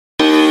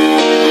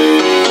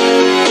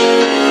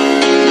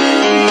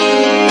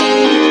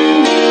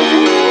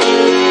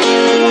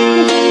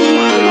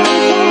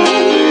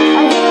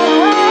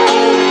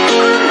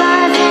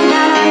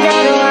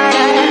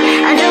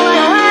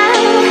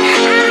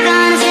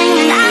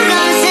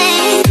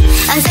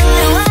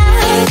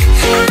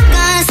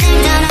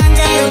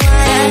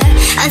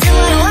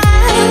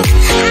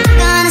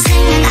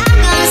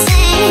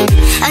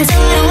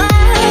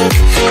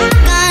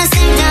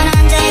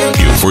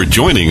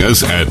joining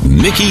us at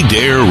Nicky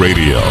Dare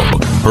Radio,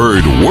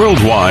 heard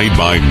worldwide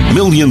by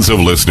millions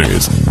of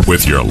listeners,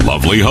 with your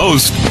lovely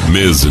host,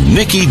 Ms.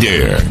 Nicky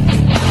Dare.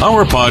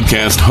 Our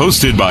podcast,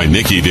 hosted by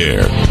Nicky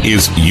Dare,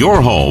 is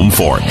your home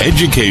for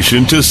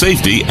education to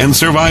safety and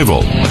survival,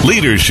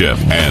 leadership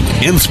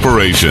and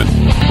inspiration.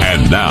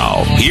 And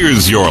now,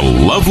 here's your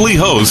lovely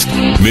host,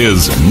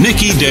 Ms.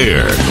 Nicky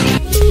Dare.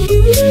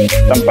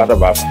 Some part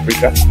of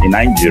Africa, in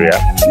Nigeria,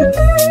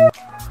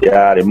 they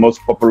are the most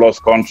populous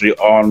country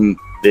on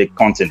the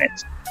continent.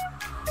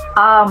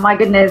 Oh, my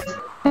goodness.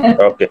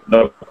 Okay,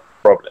 no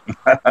problem.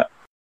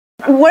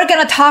 We're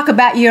going to talk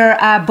about your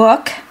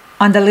book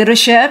on the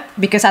leadership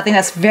because I think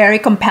that's very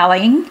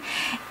compelling.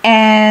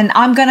 And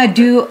I'm going to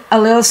do a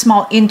little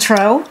small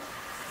intro.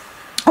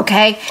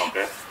 Okay.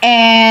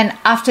 And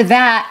after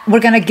that,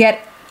 we're going to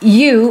get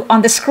you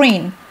on the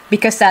screen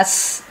because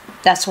that's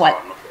what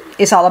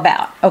it's all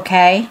about.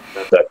 Okay.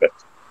 That's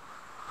perfect.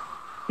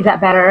 Is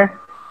that better?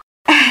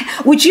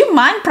 Would you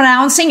mind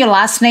pronouncing your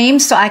last name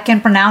so I can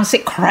pronounce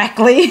it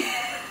correctly?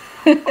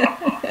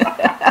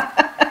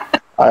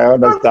 I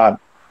understand.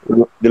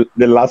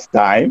 The last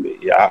time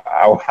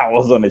I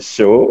was on a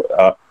show,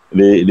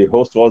 the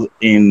host was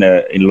in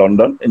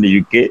London, in the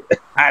UK,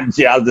 and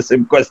she asked the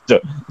same question.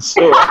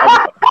 So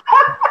I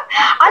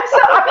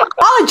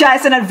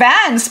apologize in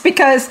advance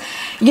because,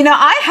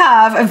 I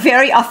have a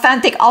very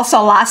authentic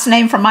also last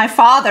name from my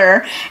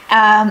father,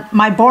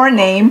 my born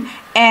name.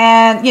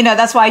 And,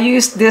 that's why I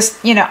use this,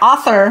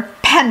 author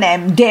pen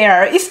name,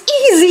 Dare. It's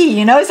easy,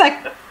 it's like,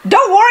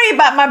 don't worry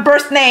about my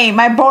birth name,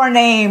 my born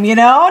name,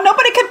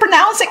 Nobody can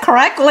pronounce it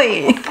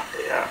correctly.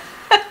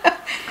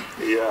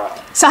 Yeah.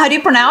 So how do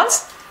you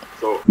pronounce?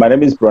 So my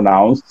name is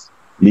pronounced,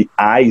 the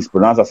I is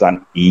pronounced as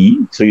an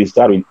E. So you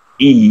start with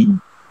E.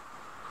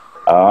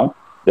 The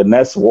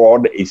next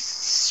word is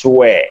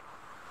swear.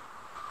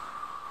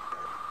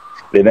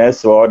 The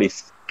next word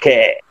is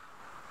care.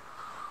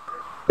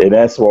 The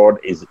next word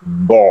is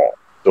bor.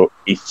 So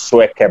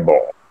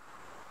Isuekhebor.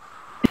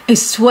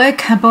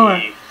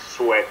 Isuekhebor. Yes.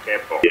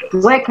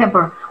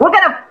 Isuekhebor.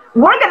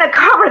 We're gonna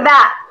cover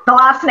that, the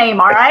last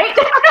name, all right?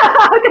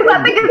 Because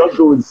I think just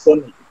go with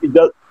Sunny.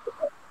 Just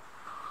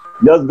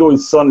go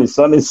with Sunny.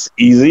 Sunny is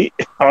easy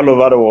all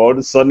over the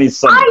world. Sunny is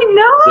Sunny. I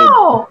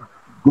know. So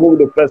go with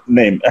the first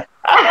name.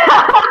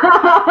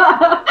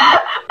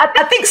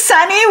 I think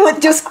Sunny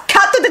would just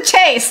cut to the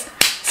chase.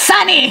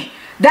 Sunny.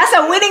 That's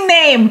a winning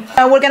name.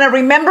 We're going to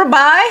remember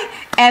by,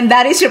 and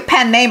that is your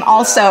pen name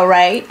also,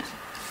 right?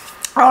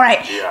 All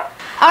right. Yeah.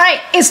 All right.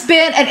 It's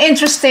been an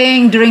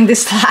interesting during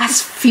this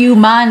last few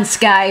months,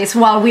 guys,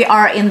 while we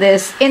are in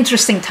this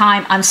interesting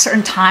time,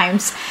 uncertain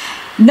times.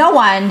 No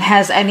one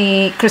has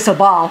any crystal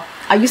ball.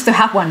 I used to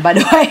have one, by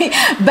the way.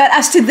 But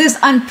as to this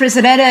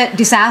unprecedented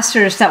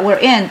disasters that we're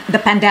in, the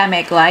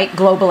pandemic, like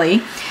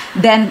globally,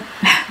 then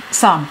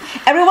some.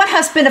 Everyone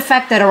has been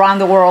affected around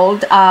the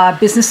world.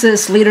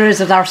 Businesses,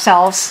 leaders as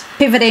ourselves,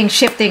 pivoting,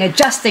 shifting,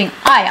 adjusting,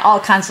 all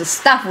kinds of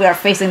stuff. We are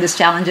facing these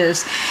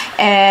challenges.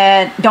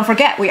 And don't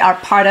forget, we are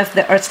part of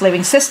the Earth's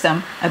living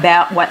system,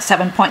 about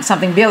 7 point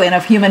something billion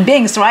of human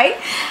beings, right?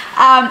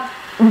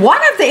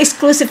 One of the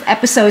exclusive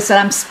episodes that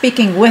I'm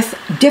speaking with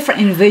different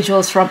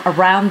individuals from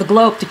around the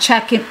globe to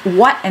check in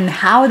what and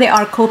how they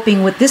are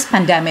coping with this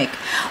pandemic,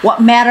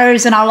 what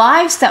matters in our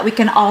lives that we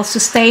can all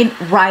sustain,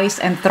 rise,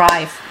 and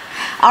thrive.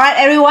 All right,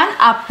 everyone,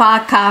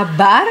 apa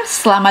kabar?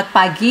 Selamat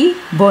pagi,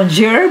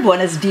 bonjour,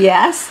 buenos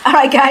dias. All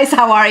right, guys,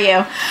 how are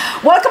you?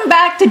 Welcome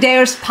back to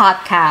Dare's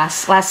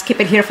podcast. Let's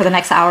keep it here for the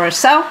next hour or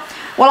so.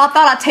 Well, I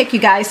thought I'd take you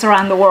guys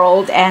around the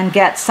world and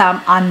get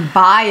some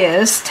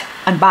unbiased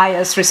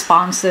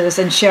responses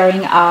and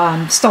sharing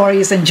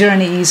stories and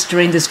journeys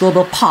during this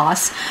global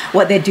pause,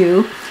 what they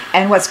do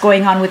and what's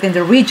going on within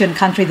the region,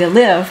 country they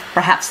live.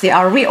 Perhaps they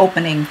are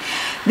reopening.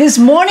 This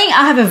morning,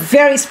 I have a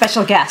very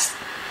special guest,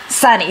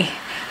 Sunny.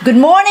 Good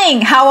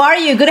morning. How are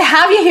you? Good to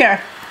have you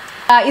here.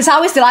 It's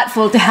always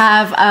delightful to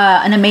have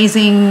an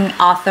amazing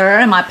author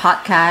in my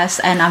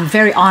podcast, and I'm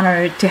very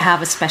honored to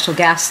have a special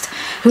guest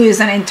who is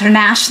an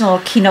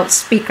international keynote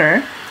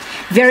speaker.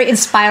 Very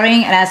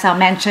inspiring, and as I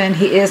mentioned,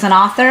 he is an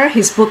author.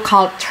 His book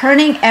called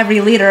Turning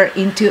Every Leader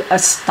into a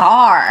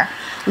Star.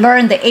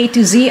 Learn the A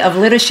to Z of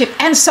leadership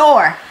and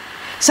soar.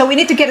 So we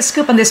need to get a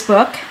scoop on this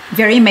book.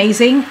 Very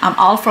amazing. I'm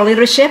all for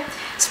leadership,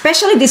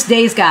 especially these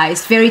days,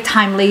 guys. Very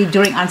timely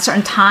during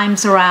uncertain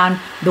times around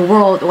the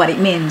world, what it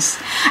means.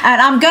 And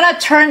I'm gonna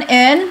turn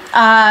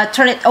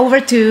it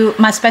over to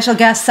my special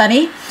guest,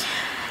 Sunny.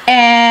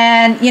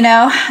 And,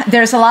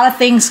 there's a lot of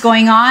things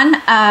going on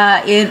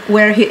in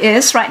where he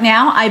is right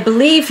now. I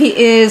believe he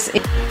is,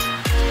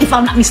 if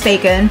I'm not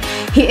mistaken,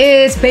 he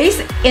is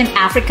based in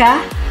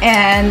Africa,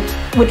 and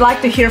would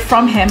like to hear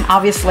from him,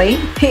 obviously.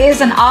 He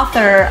is an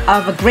author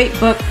of a great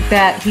book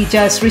that he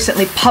just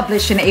recently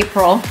published in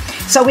April.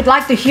 So we'd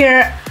like to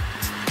hear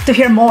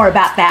more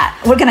about that.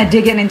 We're going to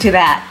dig into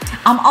that.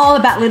 I'm all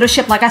about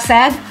leadership, like I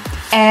said.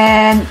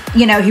 And,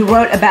 he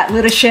wrote about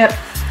leadership,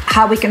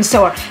 how we can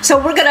soar. So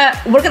we're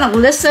gonna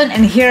listen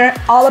and hear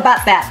all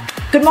about that.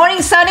 Good morning,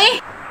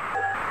 Sunny.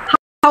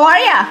 How are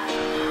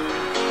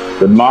you?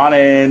 Good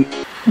morning.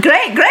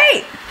 Great,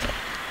 great.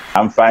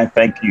 I'm fine,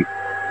 thank you.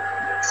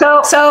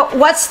 So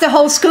what's the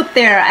whole scoop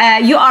there?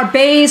 You are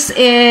based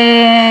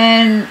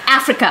in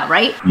Africa,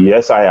 right?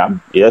 Yes, I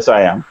am.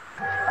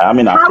 I'm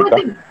in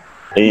Africa,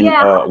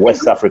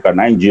 West Africa,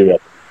 Nigeria.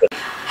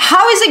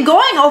 How is it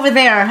going over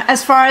there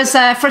as far as,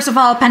 first of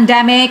all,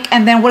 pandemic,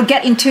 and then we'll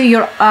get into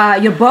your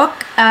book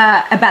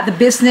about the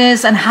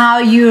business and how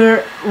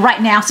you're right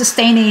now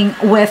sustaining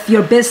with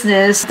your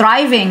business,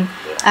 thriving.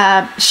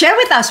 Share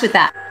with us with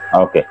that.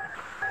 Okay.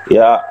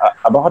 Yeah,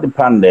 about the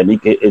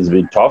pandemic, it's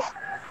been tough.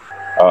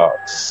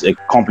 It's a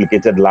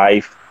complicated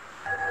life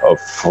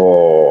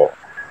for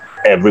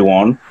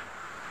everyone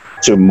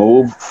to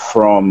move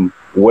from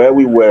where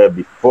we were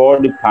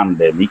before the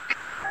pandemic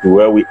to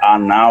where we are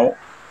now,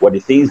 where the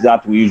things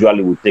that we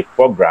usually would take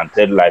for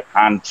granted, like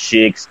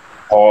handshakes,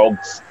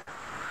 hugs,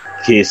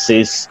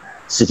 kisses,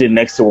 sitting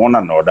next to one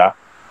another,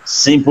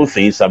 simple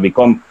things have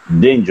become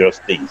dangerous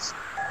things.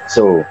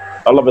 So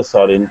all of a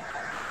sudden,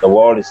 the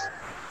world is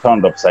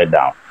turned upside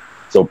down.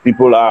 So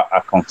people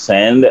are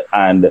concerned,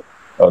 and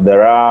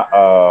there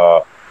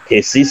are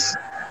cases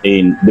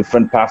in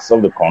different parts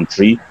of the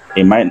country,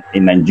 in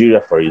Nigeria,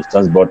 for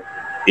instance, but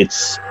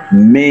it's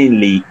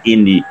mainly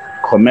in the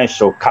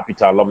commercial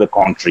capital of the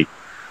country,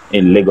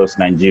 in Lagos,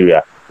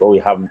 Nigeria, where we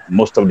have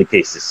most of the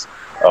cases.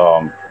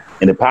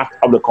 In the part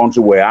of the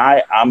country where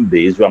I am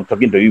based, where I'm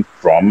talking to you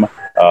from,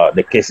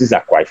 the cases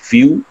are quite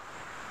few,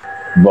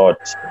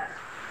 but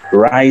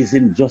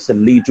rising just a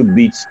little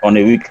bit on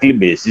a weekly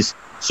basis.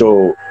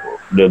 So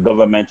the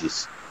government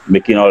is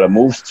making all the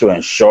moves to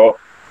ensure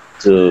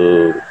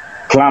to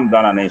clamp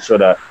down and ensure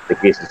that the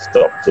case is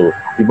stopped. So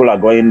people are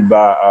going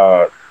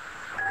by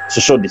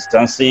social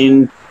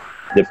distancing,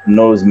 the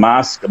nose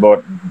mask,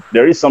 but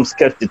there is some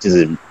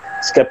skepticism,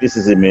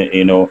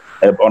 you know,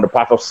 on the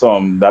part of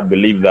some that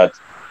believe that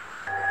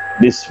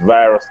this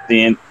virus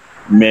thing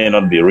may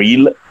not be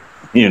real,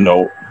 you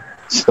know.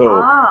 So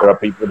there are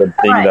people that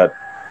think that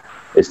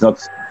it's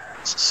not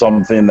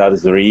something that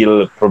is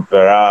real,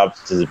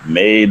 perhaps is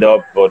made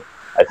up, but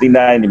I think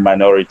that in the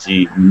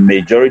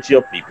majority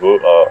of people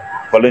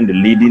following the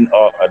leading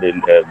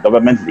the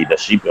government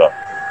leadership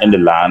in the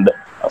land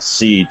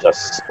see it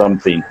as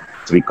something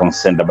to be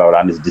concerned about,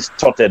 and it's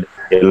distorted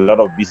a lot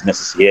of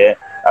businesses here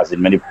as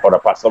in many other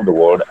parts of the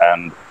world,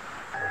 and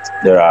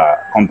there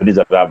are companies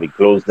that have been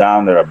closed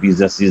down, there are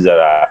businesses that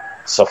are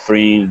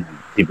suffering,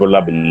 people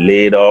have been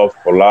laid off,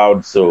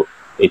 allowed, so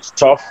it's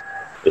tough.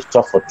 It's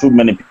tough for too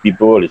many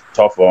people. It's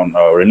tough on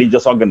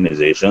religious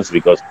organizations,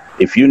 because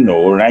if you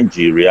know,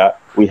 Nigeria,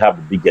 we have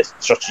the biggest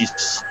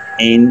churches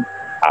in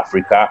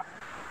Africa,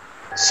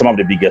 some of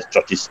the biggest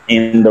churches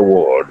in the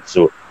world.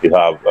 So you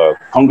have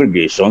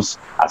congregations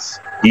as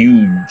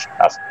huge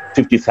as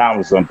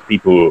 50,000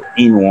 people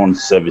in one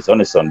service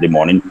on a Sunday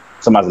morning,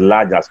 some as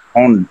large as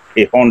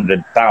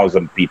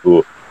 100,000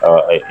 people,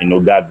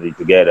 gathering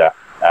together.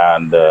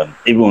 And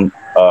even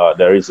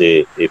there is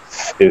a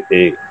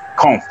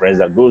conference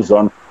that goes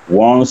on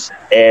once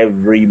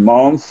every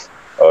month.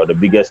 The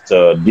biggest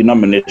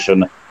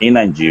denomination in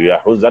Nigeria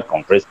hosts that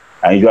conference,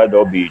 and usually there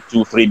will be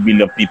 2-3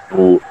 billion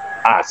people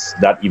at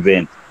that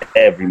event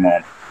every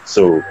month.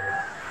 So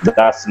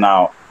that's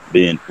now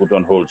been put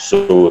on hold.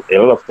 So a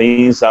lot of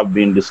things have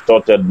been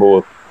distorted,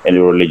 both in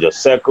the religious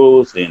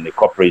circles, in the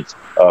corporate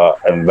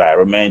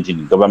environment, in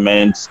the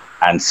government,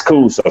 and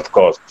schools, of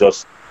course.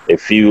 Just a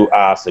few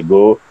hours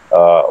ago,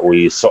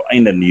 we saw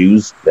in the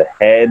news the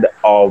head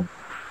of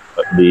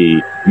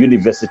the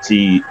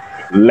university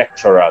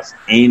lecturers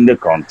in the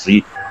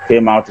country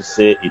came out to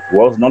say it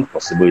was not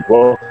possible.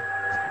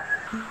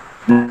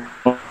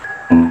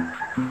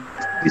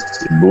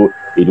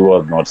 It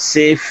was not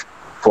safe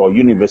for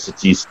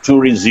universities to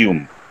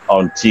resume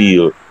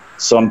until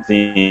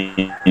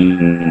something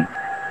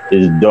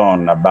is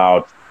done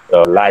about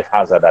life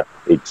hazard that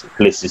it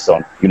places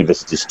on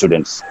university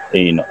students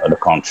in the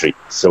country.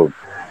 So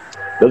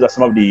those are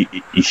some of the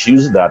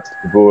issues that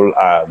people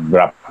are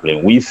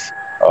grappling with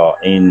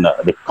in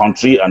the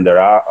country, and there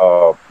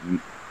are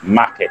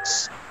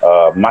markets.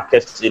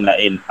 Markets in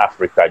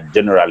Africa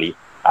generally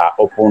are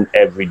open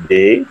every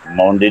day,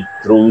 Monday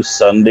through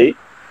Sunday.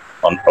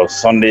 On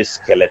Sunday,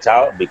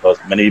 skeletal, because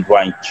many people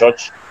are in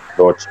church,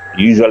 but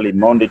usually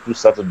Monday to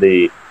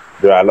Saturday,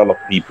 there are a lot of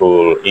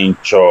people in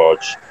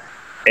church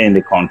in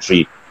the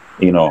country,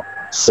 you know.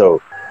 So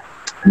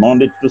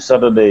Monday to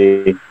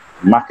Saturday,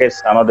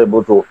 markets are not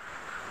able to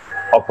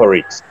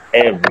operate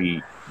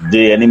every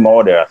day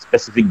anymore. There are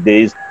specific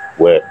days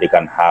where they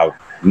can have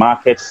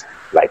markets,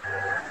 like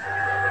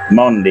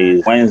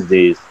Mondays,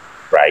 Wednesdays,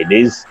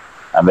 Fridays,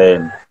 and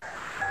then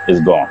it's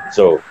gone.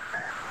 So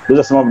those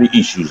are some of the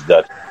issues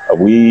that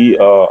we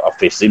are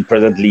facing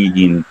presently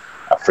in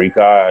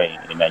Africa,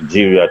 in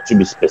Nigeria, to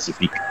be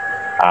specific,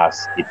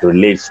 as it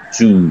relates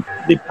to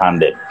the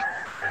pandemic.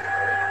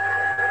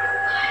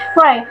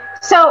 Right.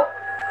 So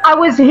I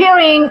was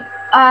hearing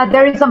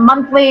there is a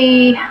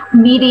monthly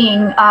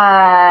meeting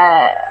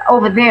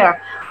over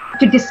there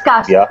to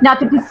discuss. Yeah. Now,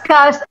 to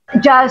discuss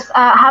just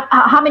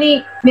how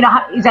many,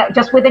 is that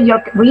just within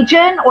your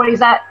region, or is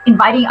that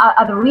inviting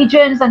other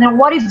regions? And then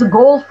what is the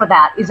goal for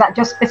that? Is that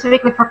just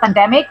specifically for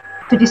pandemic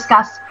to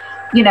discuss,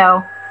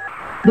 No,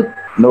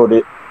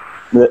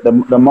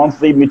 the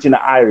monthly meeting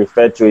I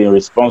referred to in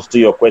response to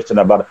your question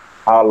about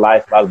how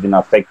life has been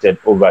affected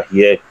over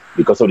here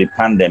because of the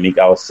pandemic,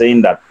 I was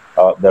saying that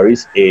there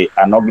is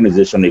an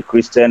organization, a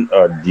Christian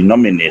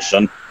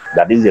denomination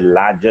that is the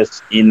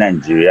largest in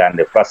Nigeria and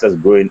the fastest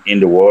growing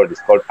in the world.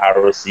 It's called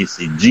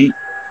ROCCG,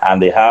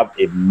 and they have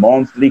a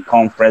monthly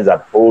conference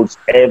that holds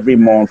every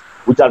month,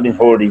 which has been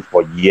holding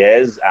for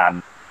years,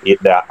 and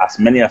there are as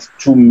many as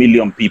 2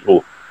 million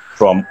people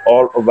from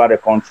all over the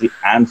country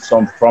and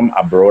some from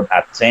abroad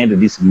attend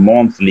this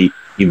monthly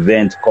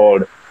event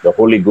called the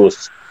Holy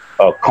Ghost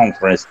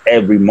Conference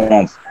every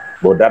month.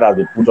 But that has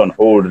been put on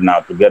hold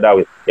now, together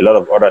with a lot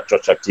of other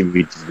church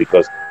activities,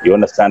 because you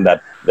understand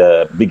that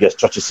the biggest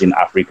churches in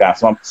Africa,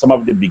 some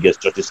of the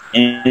biggest churches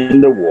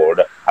in the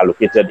world are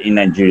located in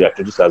Nigeria.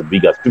 Churches as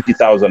big as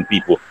 50,000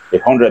 people,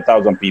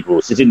 100,000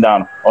 people sitting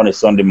down on a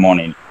Sunday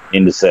morning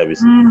in the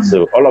service.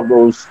 So all of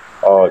those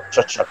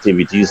church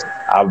activities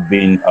have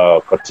been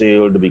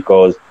curtailed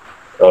because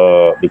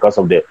of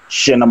the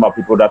sheer number of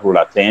people that will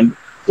attend.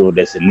 So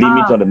there's a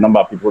limit on the number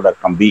of people that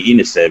can be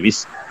in a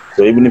service.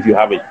 So even if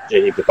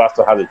if the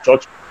pastor has a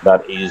church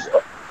that is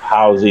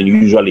housing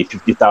usually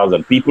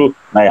 50,000 people,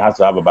 now he has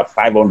to have about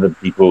 500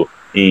 people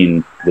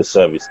in the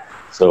service.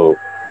 So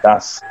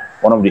that's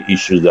one of the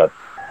issues that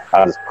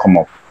has come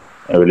up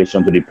in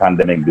relation to the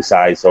pandemic,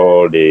 besides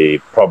all the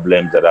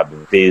problems that have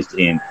been faced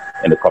in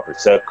the corporate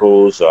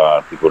circles,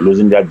 people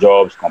losing their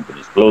jobs,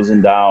 companies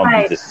closing down,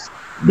 businesses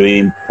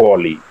doing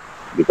poorly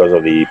because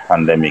of the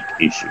pandemic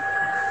issue.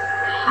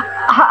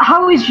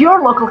 How is your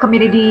local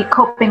community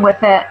coping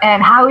with it,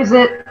 and how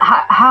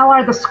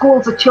are the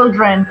schools, the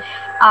children?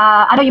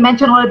 I know you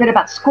mentioned a little bit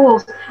about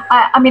schools.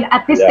 I mean,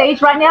 at this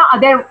stage right now, are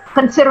they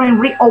considering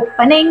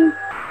reopening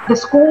the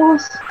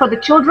schools for the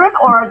children,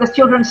 or are the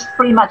children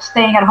pretty much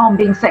staying at home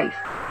being safe?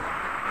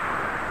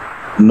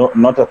 No,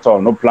 not at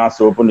all. No plans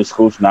to open the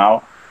schools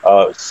now.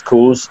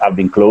 Schools have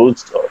been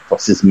closed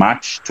since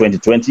March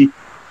 2020,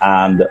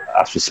 and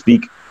as we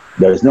speak,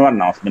 there is no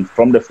announcement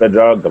from the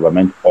federal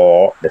government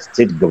or the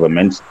state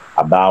government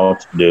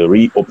about the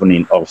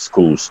reopening of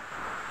schools.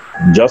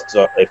 Just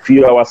a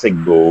few hours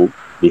ago,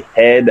 the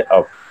head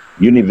of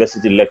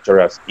university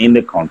lecturers in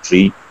the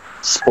country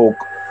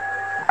spoke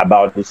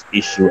about this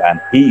issue,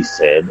 and he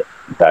said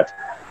that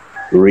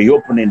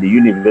reopening the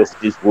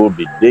universities will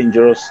be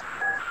dangerous,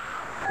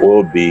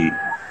 will be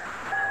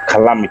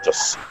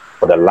calamitous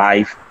for the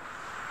life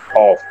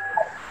of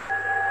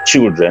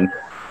children,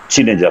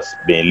 teenagers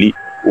mainly,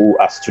 who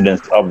are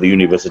students of the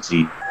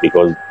university,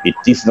 because it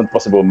is not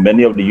possible.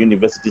 Many of the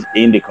universities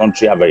in the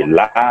country are very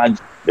large.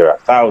 There are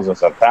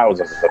thousands and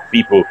thousands of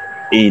people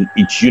in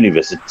each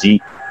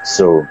university.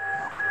 So,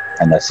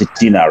 and a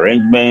sitting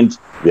arrangement,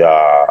 the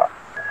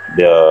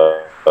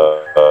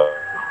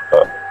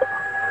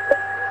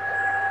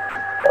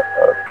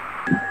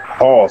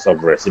halls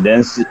of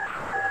residence,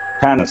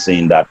 kind of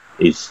saying that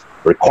is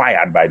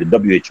required by the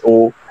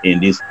WHO in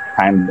this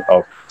kind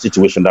of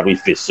situation that we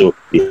face. So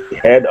the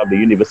head of the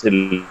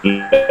university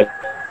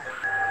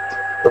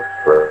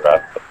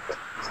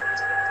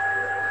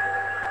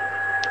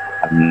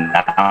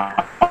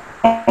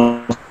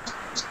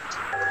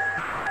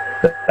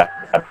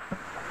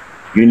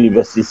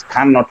universities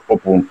cannot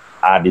open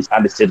at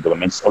the state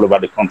governments all over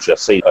the country are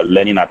saying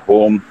learning at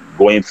home,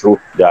 going through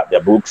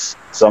their books.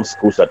 Some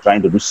schools are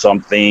trying to do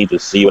something to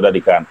see whether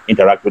they can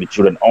interact with the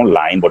children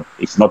online, but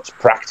it's not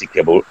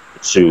practicable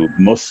to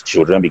most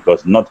children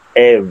because not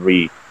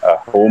every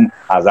home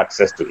has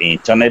access to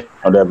internet,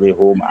 not every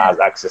home has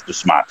access to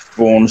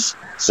smartphones.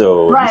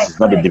 So this is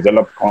not the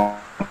developed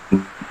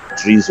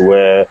countries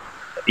where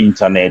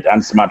internet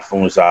and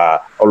smartphones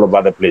are all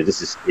over the place.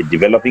 This is a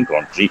developing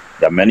country.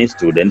 There are many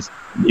students,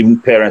 even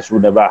parents who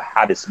never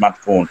had a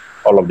smartphone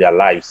all of their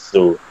lives,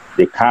 so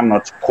they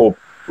cannot cope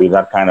with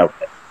that kind of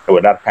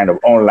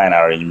online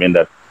arrangement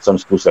that some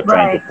schools are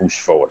trying to push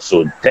forward.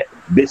 So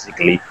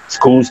basically,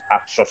 schools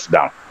are shut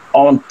down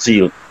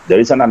until there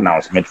is an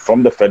announcement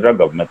from the federal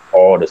government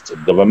or the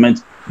state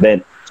government.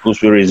 Then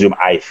schools will resume.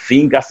 I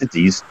think as it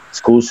is,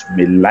 schools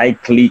may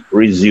likely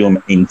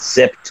resume in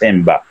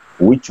September,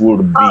 which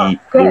would be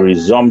the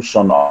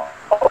resumption of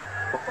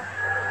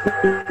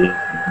the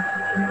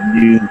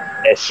new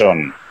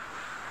session.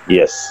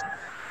 Yes.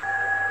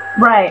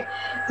 Right.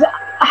 So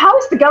how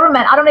is the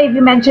government, I don't know if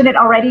you mentioned it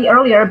already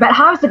earlier, but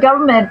how is the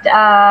government,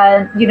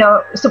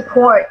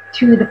 support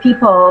to the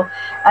people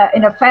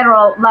in a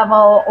federal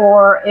level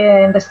or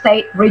in the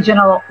state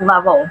regional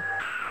level?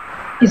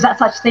 Is that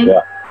such thing?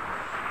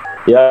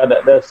 Yeah,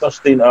 there's such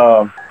thing.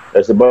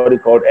 There's a body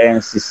called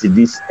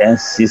NCCDC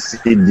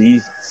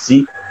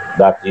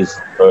that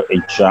is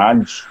in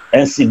charge.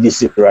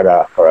 NCDC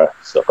rather,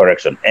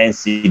 correction.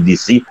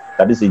 NCDC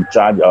that is in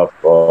charge of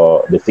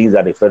the things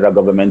that the federal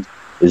government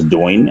is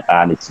doing,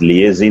 and it's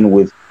liaising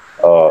with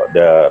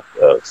the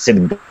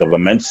state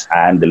governments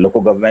and the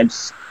local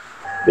governments,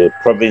 the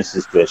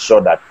provinces, to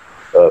ensure that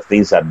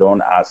things are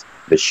done as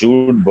they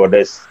should. But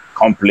there's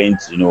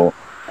complaints,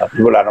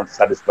 people are not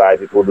satisfied.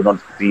 People do not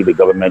feel the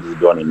government is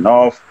doing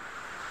enough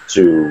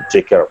to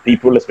take care of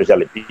people,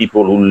 especially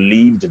people who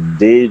lived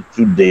day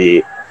to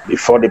day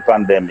before the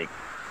pandemic.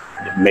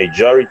 The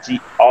majority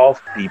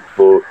of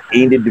people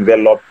in the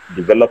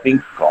developing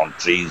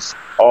countries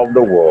of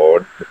the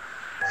world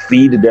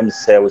feed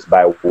themselves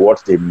by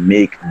what they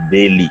make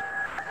daily.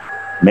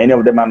 Many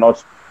of them are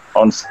not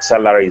on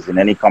salaries in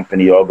any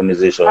company or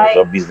organizations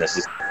or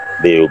businesses.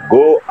 They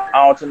go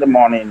out in the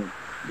morning,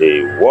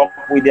 they work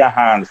with their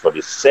hands for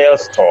the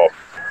sales stuff,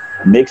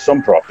 make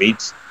some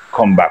profits,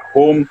 come back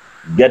home,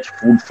 get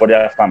food for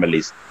their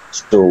families.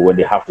 So when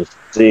they have to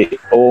stay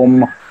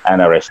home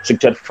and are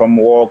restricted from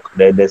work,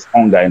 there's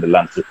hunger in the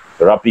land. So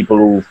there are people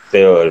who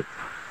feel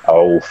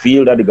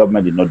that the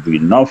government did not do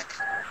enough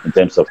in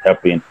terms of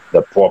helping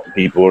the poor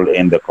people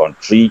in the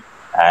country,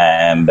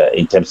 and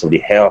in terms of the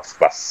health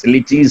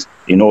facilities.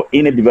 In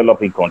a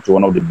developing country,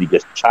 one of the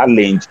biggest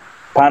challenge,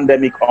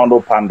 pandemic or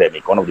no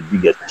pandemic, one of the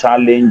biggest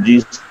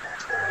challenges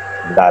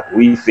that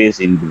we face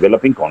in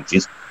developing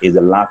countries is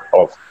the lack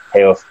of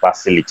health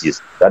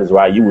facilities. That is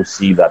why you will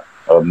see that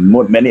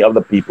many of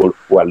the people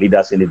who are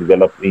leaders in the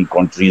developing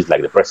countries,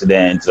 like the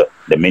presidents,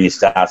 the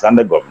ministers, and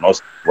the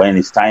governors, when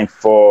it's time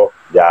for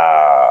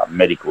their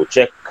medical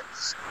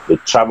checks, they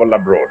travel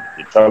abroad.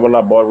 They travel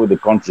abroad with the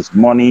country's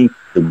money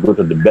to go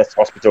to the best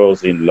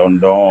hospitals in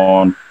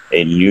London,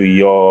 in New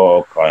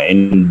York, or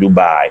in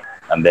Dubai,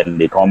 and then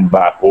they come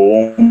back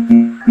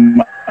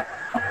home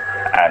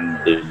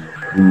and they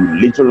do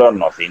little or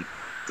nothing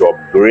to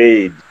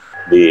upgrade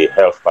the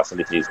health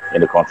facilities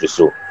in the country.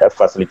 So health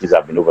facilities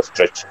have been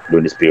overstretched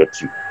during this period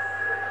too.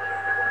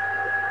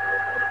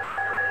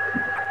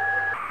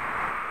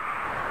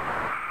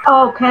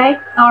 Okay,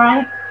 all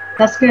right,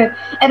 that's good.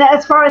 And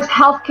as far as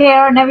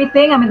healthcare and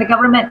everything, I mean, the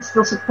government's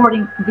still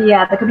supporting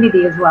the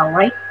community as well,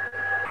 right?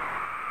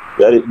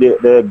 Yeah,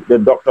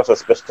 the doctors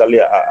especially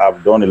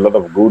have done a lot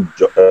of good,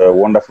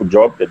 wonderful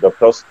job. The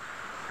doctors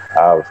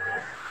have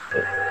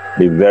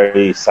been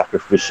very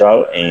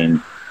sacrificial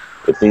in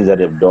the things that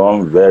they've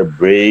done, very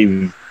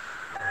brave,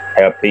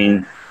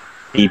 helping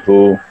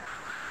people,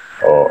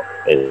 or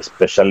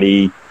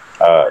especially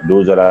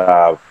those that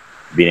have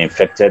been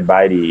infected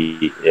by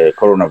the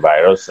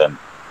coronavirus. And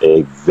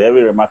a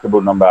very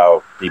remarkable number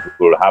of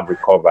people have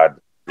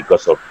recovered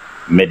because of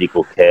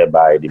medical care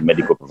by the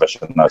medical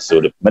professionals.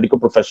 So the medical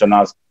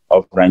professionals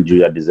of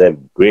Nigeria deserve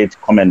great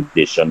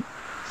commendation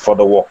for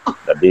the work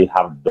that they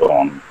have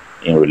done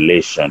in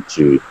relation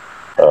to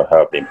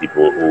helping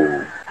people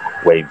who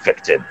were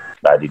infected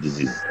by the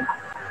disease.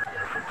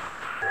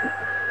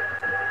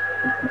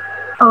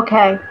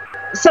 Okay,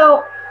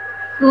 so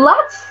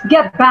let's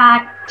get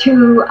back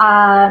to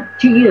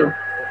you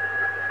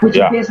with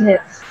your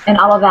business and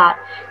all of that,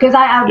 because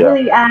I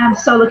really am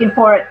so looking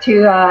forward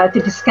to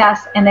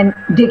discuss and then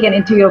digging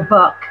into your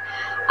book.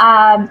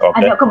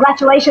 I know,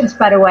 congratulations,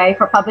 by the way,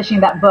 for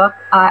publishing that book.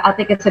 I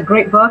think it's a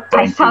great book.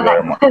 I saw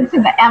that once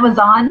in the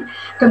Amazon.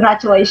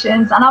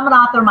 Congratulations. And I'm an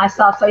author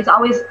myself, so it's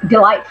always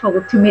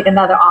delightful to meet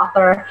another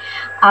author,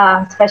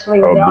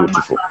 especially when they're on my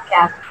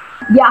podcast.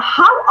 Yeah,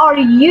 how are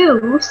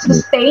you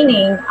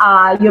sustaining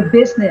your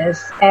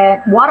business,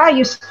 and what are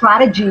your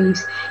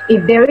strategies,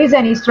 if there is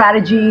any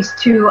strategies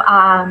to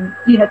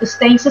to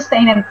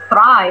sustain and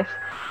thrive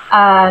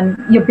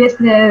your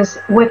business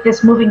with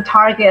this moving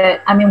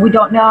target? I mean, we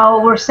don't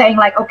know. We're saying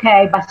like,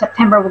 okay, by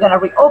September we're going to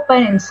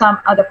reopen. In some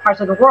other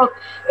parts of the world,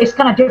 it's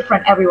kind of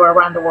different everywhere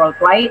around the world,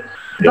 right?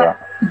 Yeah.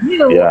 But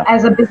you,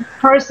 as a business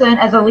person,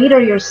 as a leader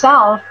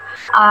yourself,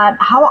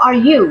 how are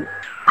you?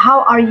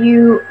 How are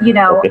you?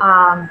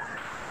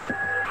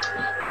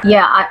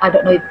 I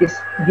don't know if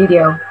this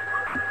video.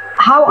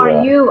 How are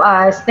you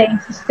staying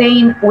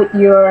sustained with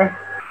your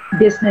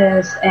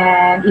business,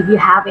 and if you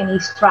have any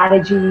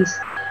strategies,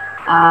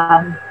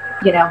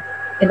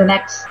 in the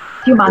next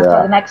few months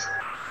or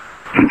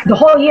the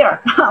whole year?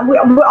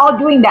 we're all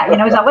doing that,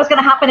 So what's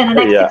going to happen in the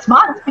next 6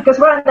 months? Because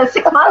we're in the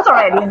 6 months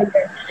already in the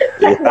year.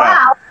 It's like,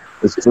 wow,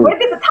 where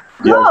did the time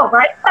go,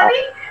 right,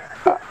 Sonny?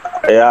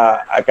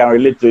 I can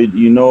relate to it.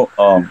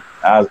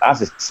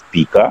 As a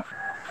speaker,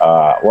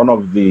 one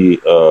of the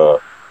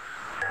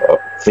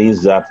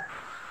things that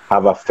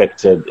have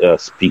affected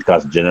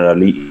speakers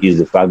generally is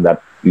the fact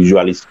that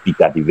usually speak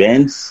at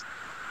events,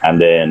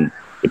 and then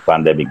the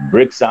pandemic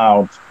breaks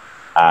out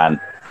and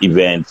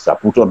events are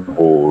put on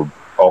hold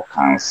or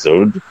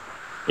cancelled,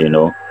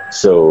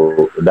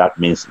 so that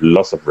means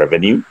loss of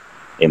revenue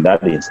in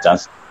that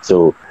instance.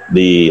 So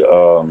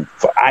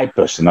I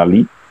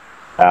personally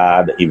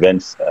had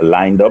events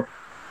lined up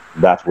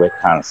that were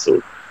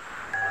cancelled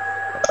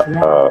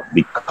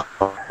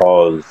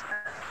because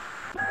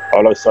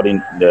all of a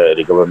sudden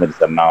the government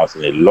is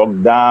announcing a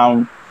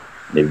lockdown.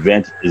 The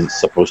event is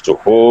supposed to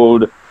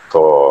hold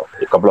for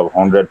a couple of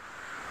hundred,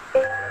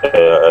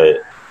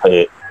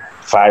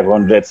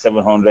 500,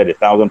 700,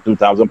 1,000,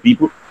 2,000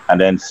 people, and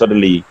then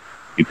suddenly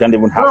you can't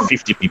even have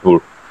 50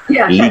 people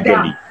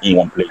legally in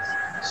one place.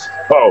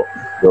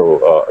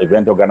 So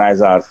event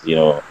organizers,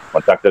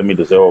 contacted me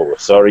to say, "Oh,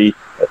 sorry,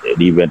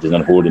 the event is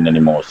not holding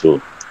anymore."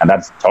 So, and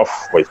that's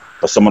tough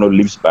for someone who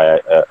lives by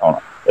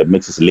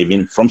makes his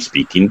living from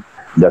speaking.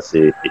 That's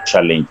a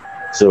challenge.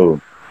 So,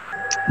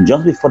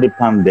 just before the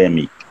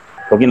pandemic,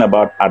 talking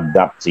about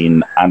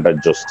adapting and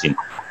adjusting,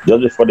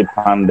 just before the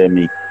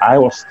pandemic, I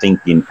was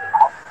thinking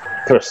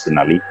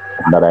personally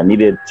that I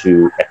needed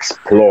to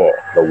explore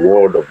the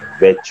world of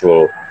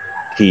virtual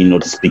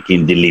keynote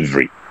speaking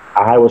delivery.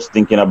 I was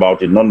thinking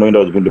about it, not knowing that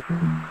it was going to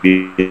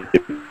be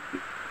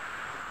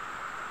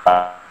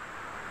a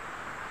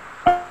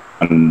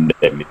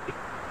pandemic.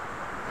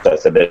 So I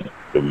started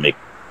to make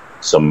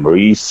some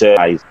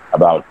research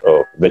about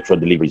virtual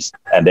deliveries,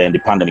 and then the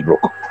pandemic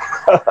broke.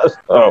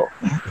 So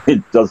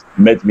it just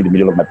met me in the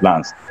middle of my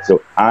plans.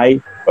 So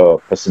I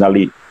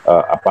personally,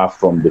 apart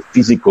from the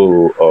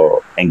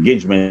physical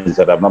engagements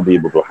that I've not been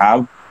able to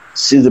have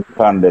since the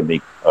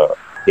pandemic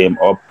came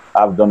up,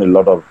 I've done a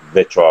lot of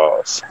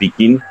virtual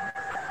speaking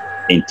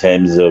in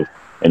terms of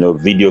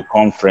video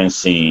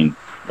conferencing,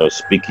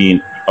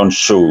 speaking on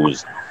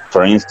shows.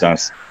 For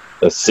instance,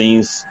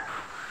 since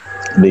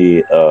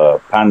the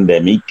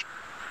pandemic,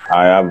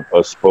 I have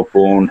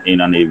spoken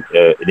in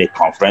a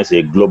conference,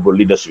 a global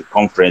leadership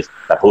conference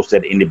that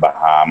hosted in the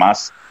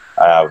Bahamas.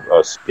 I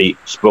have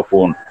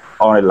spoken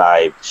on a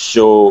live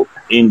show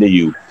in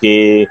the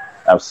UK.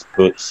 I've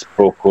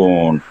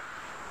spoken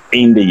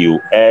in the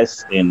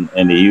US. In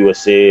the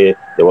USA,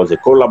 there was a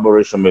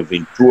collaboration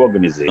between two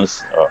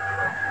organizations,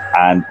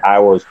 and I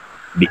was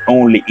the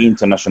only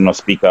international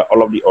speaker.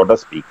 All of the other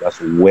speakers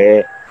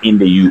were in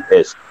the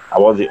US. I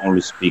was the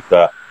only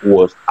speaker who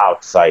was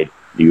outside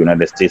the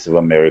United States of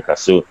America.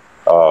 So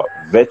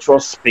virtual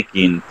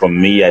speaking for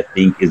me, I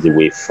think, is the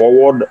way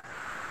forward.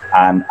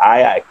 And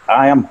I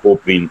am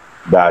hoping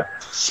that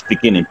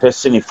speaking in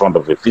person in front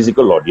of a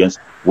physical audience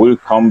will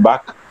come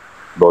back.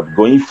 But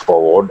going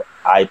forward,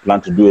 I plan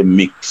to do a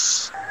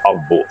mix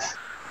of both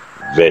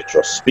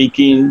virtual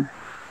speaking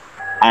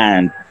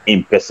and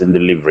in-person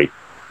delivery.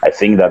 I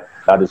think that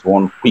is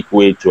one quick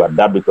way to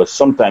adapt, because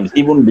sometimes,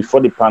 even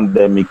before the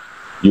pandemic,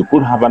 you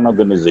could have an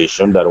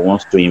organization that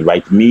wants to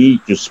invite me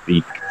to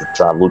speak, to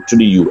travel to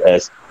the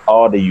US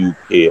or the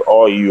UK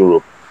or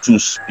Europe to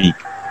speak,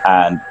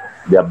 and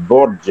their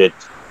budget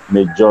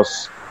may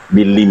just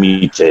be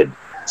limited.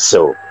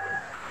 So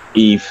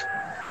if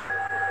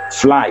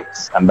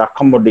flights and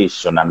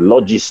accommodation and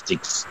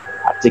logistics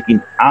are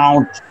taken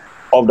out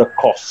of the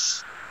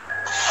costs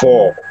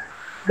for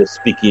the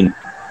speaking,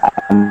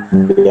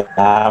 and they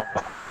have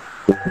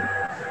to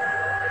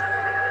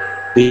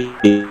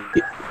pay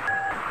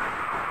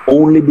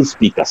only the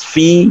speaker's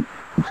fee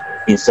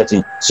in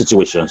certain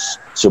situations.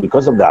 So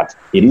because of that,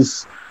 it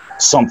is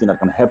something that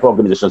can help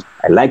organizations.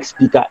 I like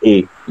Speaker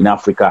A in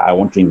Africa. I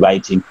want to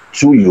invite him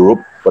to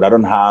Europe, but I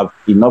don't have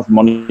enough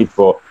money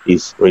for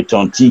his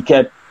return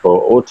ticket, for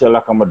hotel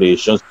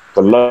accommodations,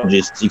 for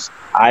logistics.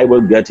 I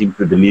will get him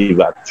to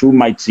deliver to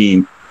my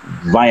team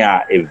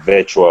via a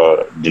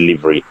virtual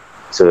delivery,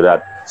 so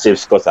that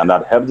saves costs and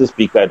that helps the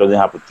speaker. It doesn't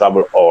have to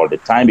travel all the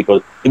time,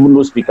 because even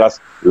though speakers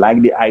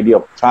like the idea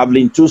of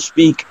traveling to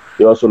speak,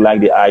 they also like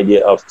the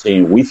idea of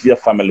staying with their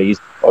families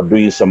or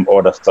doing some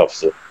other stuff.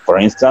 So, for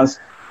instance,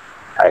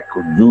 I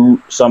could do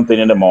something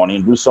in the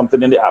morning, do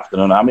something in the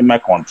afternoon. I'm in my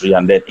country,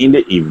 and then in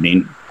the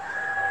evening,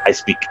 I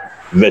speak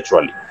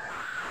virtually.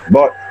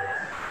 But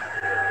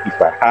if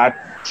I had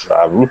to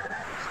travel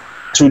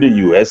to the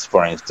US,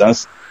 for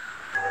instance,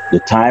 the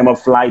time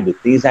of flight, the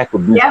things I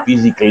could do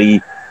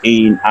physically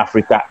in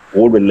Africa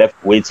will be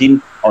left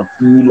waiting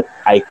until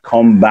I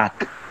come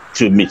back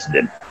to meet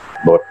them.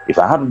 But if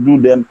I had to do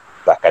them,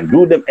 I can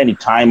do them any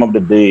time of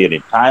the day, any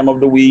time of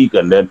the week,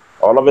 and then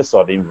all of a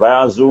sudden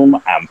via Zoom,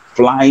 I'm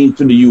flying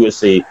to the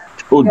USA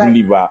to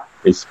deliver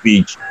a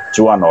speech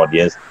to an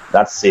audience.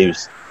 That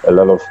saves a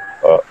lot of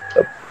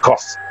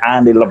costs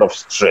and a lot of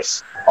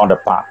stress on the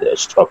part.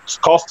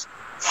 Cost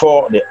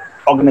for the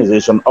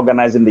organization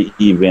organizing the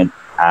event,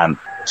 and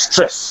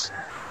stress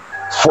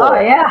for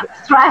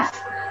stress.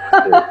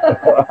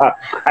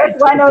 I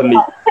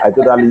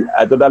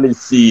totally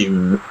see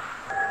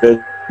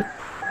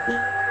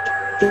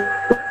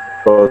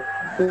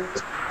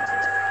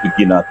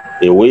speaking as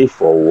a way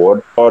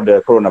forward for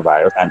the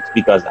coronavirus, and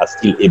speakers are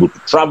still able to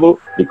travel,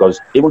 because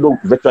even though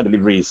virtual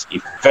delivery is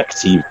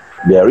effective,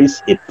 there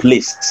is a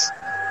place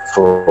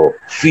for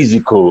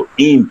physical,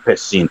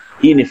 in-person,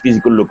 in a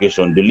physical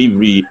location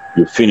delivery.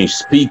 You finish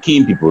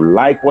speaking, people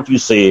like what you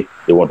say,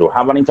 they want to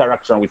have an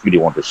interaction with you, they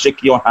want to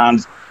shake your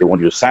hands, they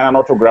want you to sign an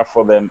autograph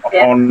for them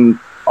on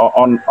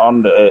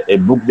a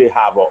book they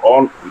have, or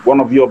on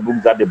one of your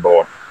books that they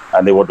bought,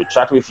 and they want to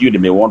chat with you. They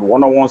may want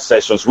one-on-one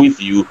sessions with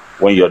you.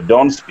 When you're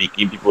done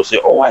speaking, people say,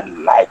 "Oh, I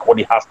like what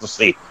he has to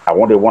say. I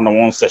want a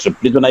one-on-one session.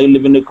 Please, when I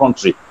live in the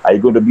country, are you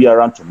going to be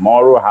around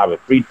tomorrow? I have a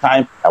free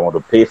time. I want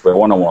to pay for a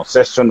one-on-one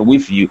session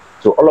with you."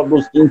 So all of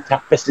those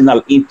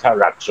interpersonal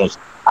interactions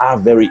are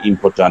very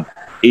important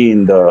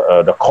in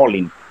the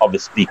calling of the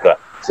speaker.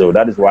 So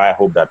that is why I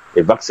hope that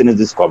a vaccine is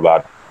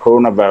discovered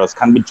coronavirus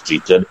can be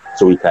treated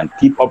so we can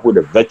keep up with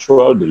the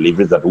virtual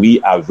deliveries that we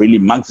have really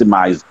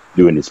maximized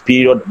during this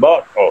period,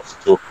 but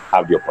also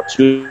have the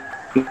opportunity.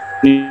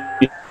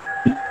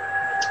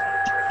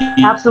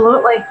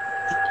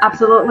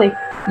 Absolutely.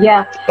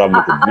 Yeah.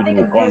 I think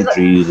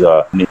countries,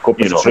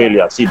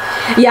 Australia.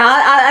 Yeah,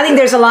 I think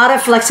there's a lot of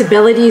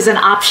flexibilities and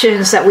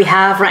options that we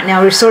have right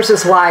now,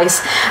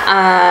 resources-wise,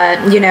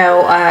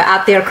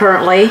 out there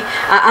currently.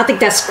 I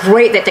think that's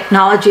great that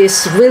technology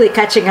is really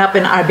catching up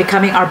and are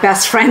becoming our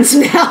best friends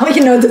now.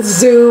 The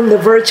Zoom, the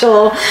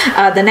virtual,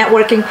 the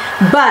networking.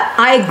 But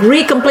I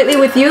agree completely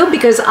with you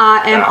because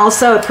I am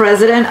also a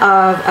president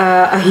of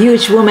a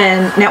huge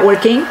women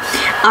networking.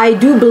 I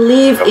do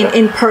believe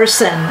in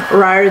person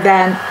rather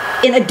than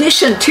in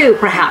addition to,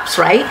 perhaps,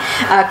 right?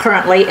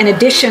 Currently, in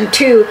addition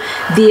to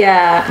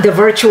the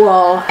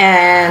virtual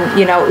and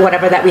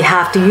whatever that we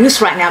have to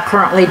use right now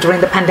currently during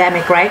the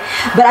pandemic, right?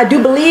 But I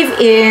do believe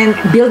in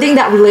building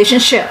that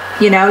relationship.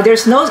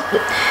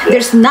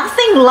 There's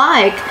nothing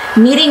like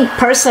meeting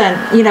person,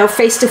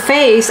 face to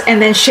face,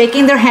 and then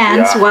shaking their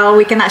hands. Yeah. Well,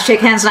 we cannot shake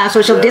hands now,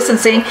 social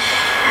distancing.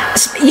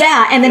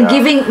 Yeah, and then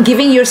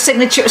giving your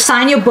signature,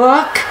 sign your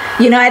book.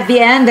 At the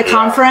end, the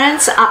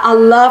conference. I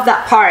love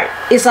that part.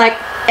 It's like.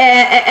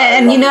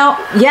 And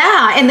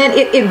then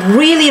it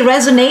really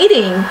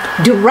resonating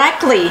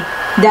directly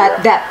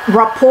that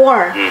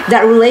rapport,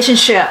 that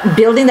relationship,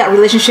 building that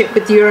relationship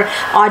with your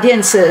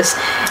audiences.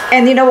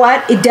 And you know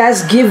what? It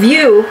does give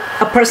you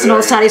a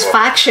personal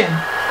satisfaction.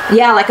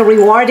 Yeah, like a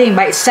rewarding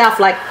by itself.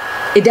 Like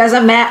it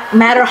doesn't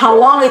matter how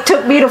long it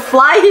took me to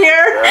fly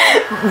here,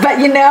 but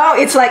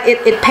it's like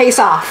it pays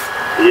off.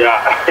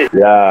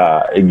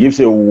 Yeah, it gives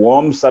you a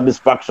warm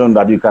satisfaction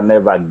that you can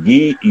never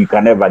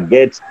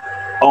get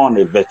on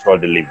a virtual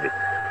delivery.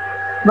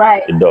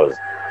 Right. It does.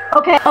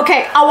 Okay.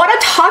 I want to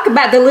talk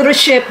about the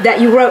leadership that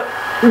you wrote.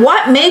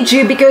 What made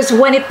you, because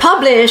when it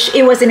published,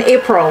 it was in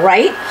April,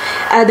 right?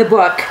 The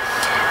book.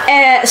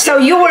 So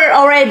you were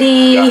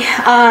already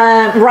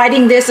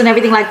writing this and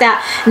everything like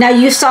that. Now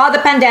you saw the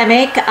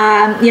pandemic,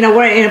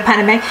 we're in a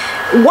pandemic.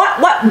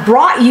 What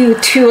brought you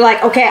to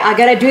like, okay, I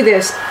got to do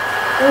this?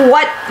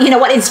 What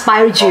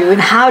inspired you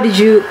and how did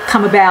you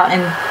come about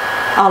and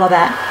all of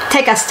that?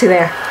 Take us to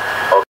there.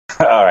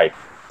 All right.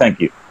 Thank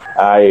you.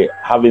 I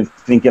have been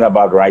thinking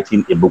about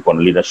writing a book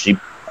on leadership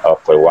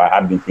for a while.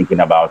 I've been thinking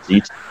about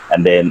it.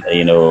 And then,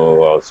 I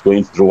was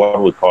going through what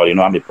we call,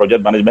 I'm a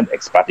project management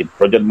expert. In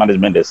project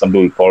management, there's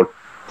something we call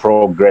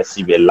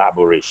progressive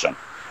elaboration.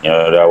 In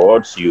other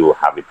words, you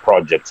have a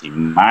project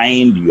in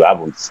mind. You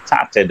haven't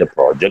started the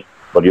project,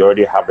 but you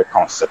already have the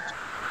concept.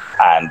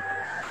 And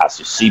as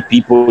you see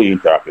people, you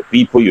interact with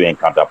people, you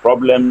encounter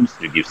problems,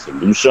 you give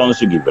solutions,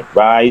 you give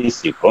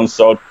advice, you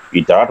consult, you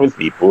interact with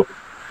people.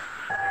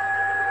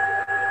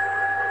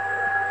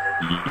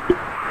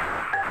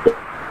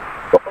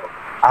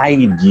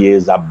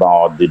 Ideas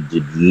about the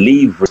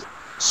delivery.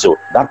 So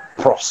that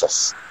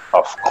process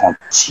of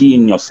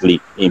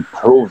continuously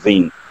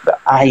improving the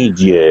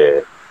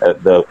idea,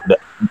 the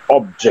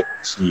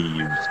objectives,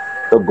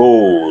 the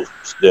goals,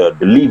 the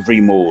delivery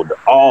mode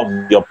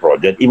of your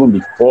project, even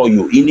before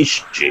you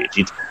initiate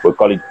it, we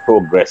call it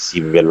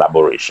progressive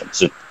elaboration.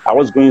 So I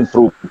was going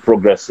through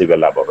progressive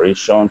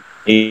elaboration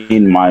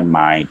in my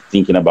mind,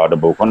 thinking about the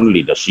book on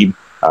leadership,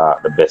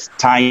 the best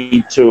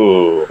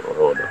title,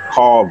 the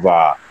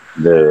cover,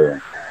 the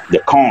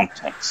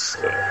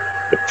context,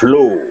 the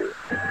flow,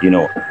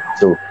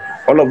 So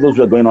all of those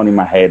were going on in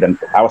my head, and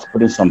I was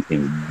putting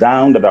something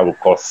down that I would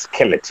call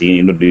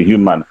skeleton. The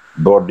human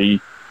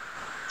body,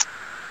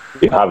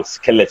 you have a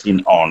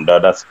skeleton under.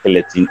 That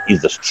skeleton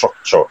is the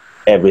structure.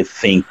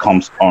 Everything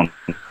comes on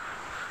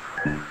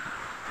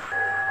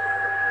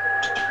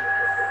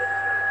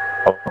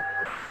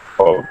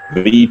of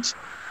it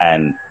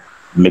and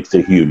makes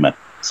the human.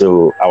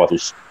 So I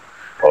was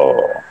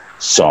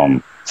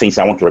some things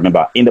I want to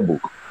remember in the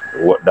book.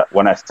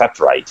 When I start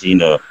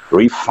writing,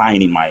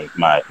 refining my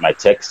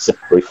text,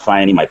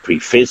 refining my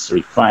preface,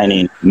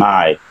 refining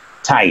my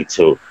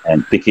title,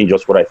 and picking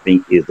just what I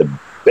think is the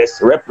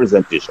best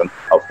representation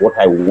of what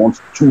I want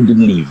to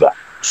deliver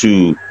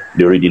to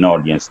the reading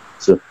audience.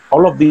 So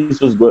all of this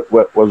was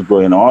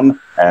going on,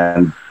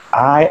 and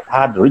I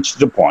had reached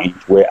the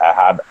point where I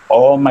had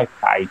all my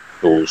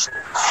titles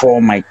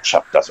for my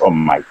chapters, or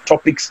my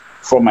topics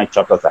for my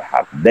chapters. I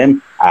had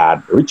them. I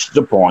had reached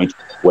the point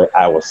where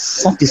I was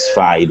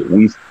satisfied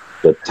with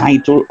the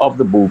title of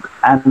the book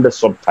and the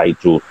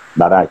subtitle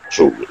that I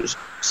chose.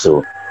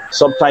 So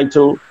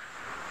subtitle,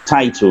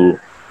 title,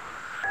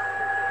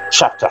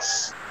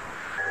 chapters,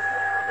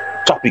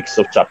 topics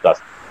of chapters,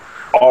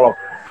 all of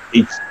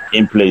it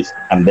in place,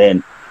 and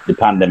then the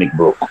pandemic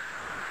broke.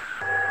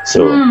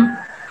 So,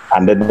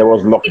 and then there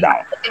was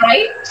lockdown.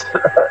 Right?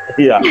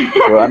 Yeah.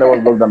 So, and there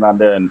was lockdown, and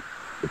then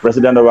the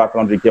president of our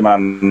country came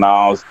and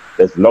announced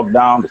there's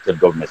lockdown. The state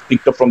government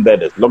picked up from there.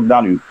 There's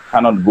lockdown. You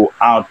cannot go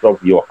out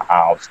of your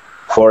house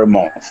for a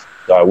month.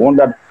 So I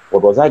wondered,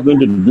 what was I going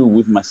to do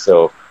with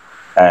myself?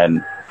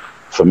 And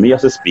for me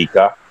as a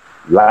speaker,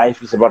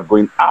 life is about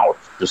going out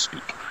to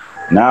speak.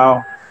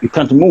 Now, You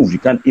can't move. You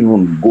can't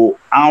even go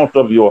out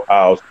of your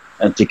house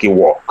and take a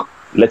walk,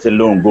 let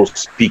alone go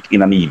speak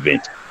in an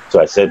event.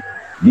 So I said,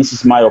 this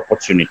is my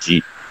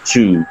opportunity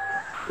to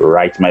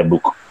write my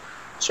book.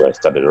 So I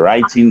started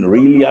writing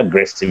really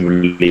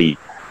aggressively.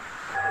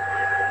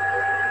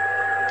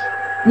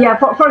 Yeah,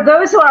 for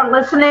those who are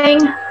listening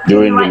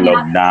during the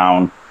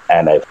lockdown,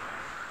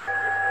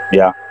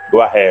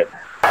 go ahead.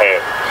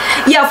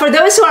 Yeah, for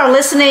those who are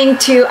listening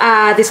to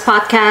this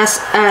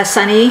podcast,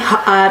 Sunny,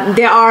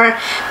 they are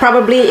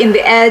probably in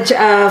the edge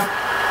of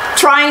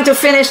trying to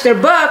finish their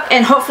book,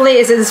 and hopefully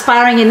it's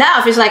inspiring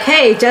enough. It's like,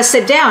 hey, just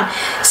sit down.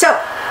 So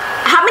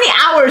how many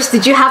hours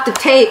did you have to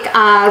take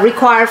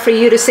require for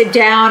you to sit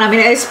down? I mean,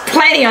 it's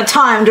plenty of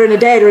time during the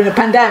day during the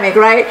pandemic,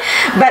 right?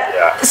 But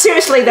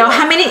seriously though,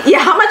 how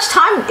much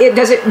time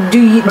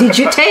did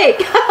you take?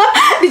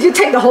 Did you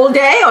take the whole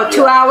day or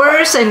 2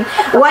 hours? And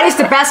what is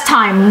the best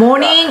time,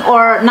 morning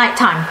or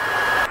nighttime?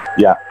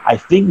 Yeah, I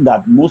think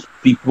that most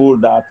people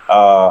that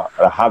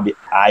have the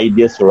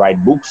ideas to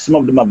write books, some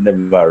of them have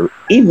never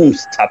even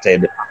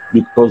started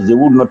because they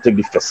would not take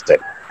the first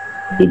step.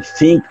 They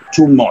think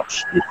too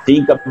much. They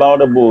think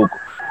about a book.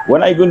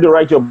 When are you going to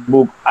write your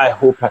book? I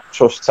hope I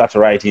just start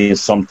writing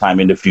sometime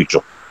in the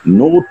future.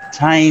 No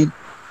time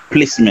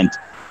placement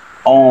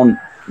on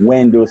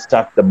when they'll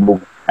start the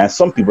book. And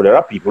there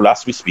are people,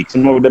 as we speak,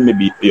 some of them may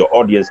be your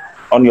audience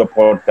on your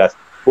podcast,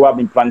 who have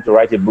been planning to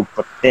write a book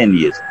for 10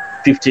 years,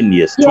 15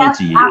 years,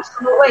 20 years.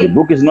 Absolutely. The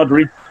book is not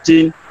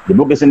written. The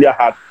book is in their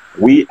heart.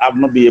 We have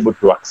not been able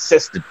to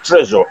access the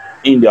treasure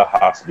in their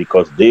hearts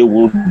because they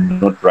will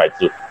not write.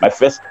 So my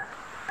first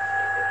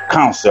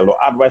counsel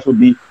or advice would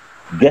be,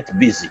 get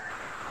busy.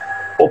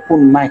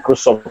 Open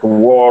Microsoft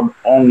Word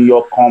on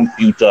your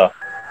computer.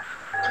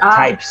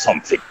 Type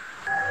something.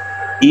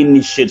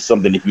 Initiate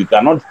something. If you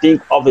cannot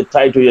think of the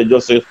title, you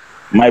just say,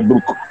 my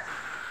book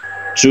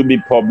to be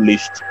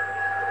published.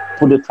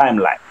 Put the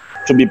timeline.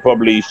 To be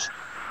published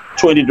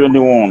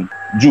 2021,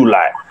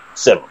 July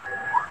 7th.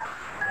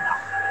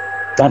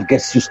 That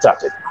gets you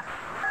started.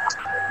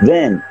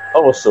 Then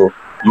also,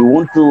 you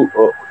want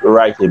to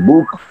write a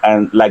book,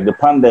 and like the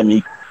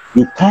pandemic,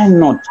 you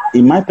cannot,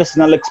 in my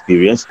personal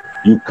experience,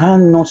 you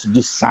cannot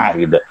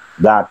decide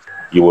that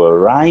you will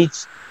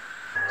write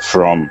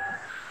from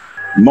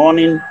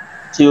morning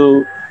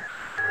till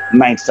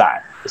night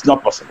time. It's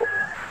not possible.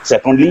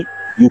 Secondly,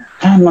 you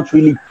cannot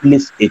really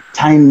place a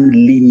time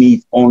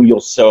limit on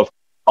yourself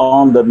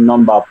on the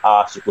number of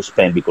hours you could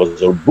spend,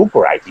 because your book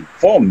writing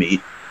for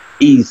me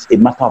is a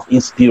matter of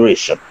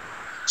inspiration.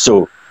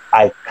 So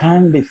I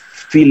can be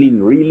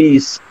feeling really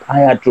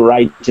inspired to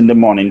write in the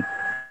morning,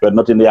 but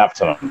not in the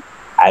afternoon.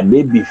 I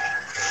may be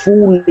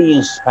fully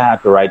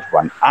inspired to write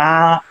 1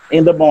 hour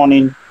in the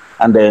morning,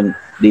 and then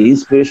the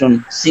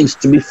inspiration seems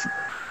to be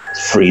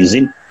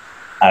freezing,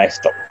 and I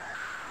stop.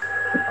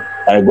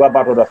 And I go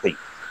about other things.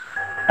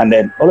 And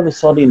then all of a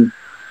sudden,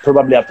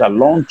 probably after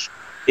lunch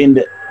in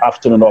the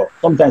afternoon, or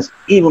sometimes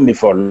even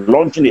before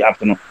lunch in the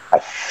afternoon, I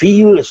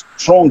feel a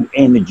strong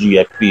energy.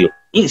 I feel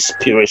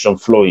inspiration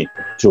flowing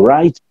to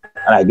write.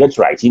 And I get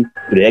writing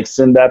to the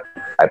extent that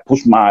I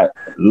push my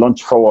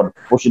lunch forward,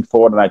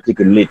 and I take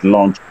a late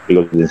lunch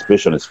because the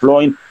inspiration is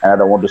flowing and I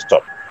don't want to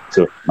stop.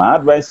 So my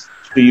advice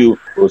to you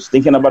who's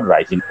thinking about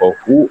writing or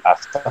who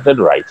has started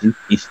writing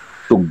is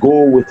to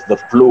go with the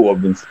flow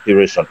of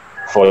inspiration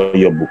for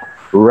your book.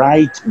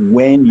 Write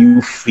when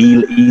you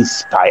feel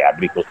inspired,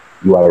 because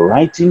you are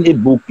writing a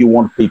book you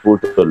want people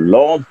to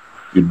love.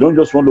 You don't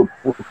just want to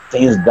put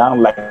things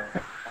down like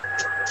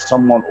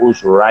someone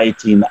who's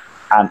writing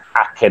an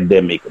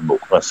academic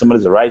book. When someone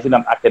is writing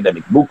an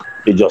academic book,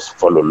 they just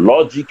follow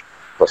logic.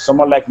 For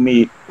someone like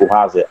me who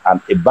has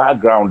a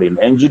background in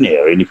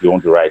engineering, if you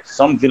want to write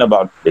something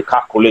about the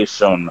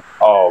calculation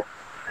of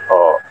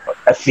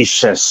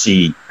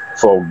efficiency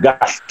for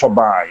gas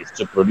turbines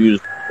to produce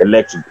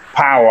electric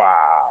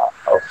power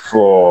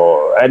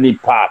for any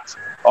part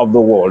of the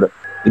world,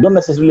 you don't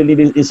necessarily need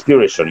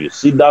inspiration. You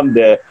sit down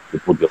there, you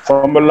put your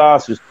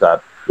formulas, you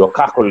start your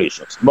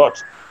calculations.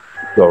 But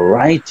you're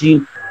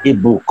writing a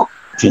book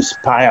to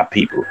inspire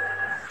people,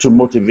 to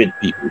motivate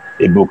people,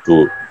 a book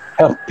to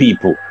help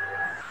people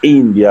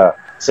in their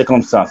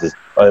circumstances,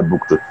 or a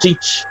book to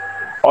teach,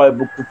 or a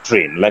book to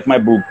train. Like my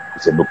book,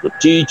 it's a book to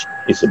teach,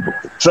 it's a book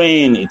to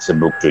train, it's a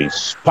book to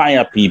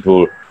inspire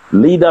people,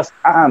 leaders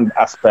and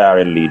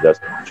aspiring leaders,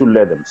 to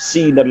let them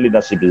see that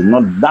leadership is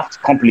not that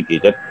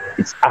complicated.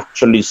 It's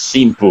actually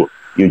simple.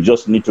 You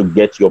just need to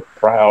get your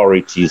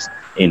priorities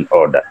in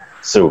order.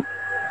 So,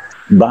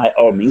 by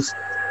all means,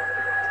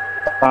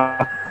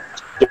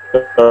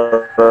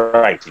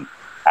 writing,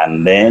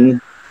 and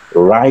then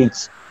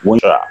write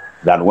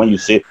when you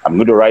say, I'm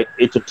going to write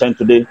 8 to 10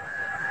 today,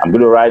 I'm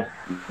going to write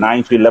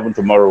 9 to 11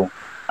 tomorrow,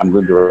 I'm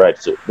going to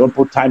write. So don't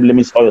put time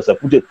limits on yourself.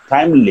 Put a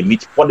time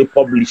limit for the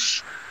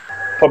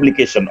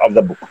publication of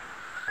the book.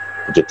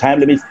 Put a time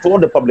limit for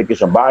the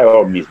publication by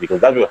all means, because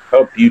that will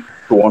help you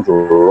to want to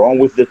run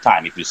with the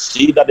time. If you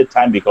see that the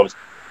time becomes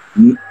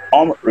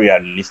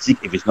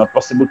unrealistic, if it's not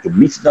possible to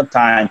meet the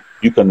time,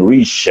 you can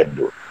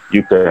reschedule.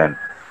 You can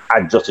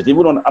adjust it.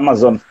 Even on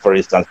Amazon, for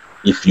instance,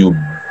 if you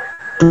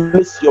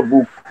place your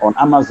book on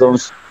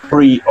Amazon's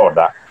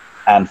pre-order,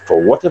 and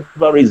for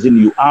whatever reason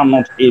you are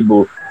not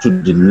able to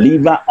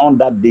deliver on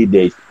that day,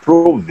 there is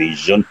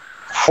provision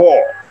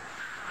for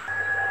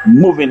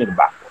moving it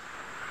back.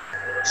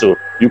 So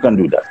you can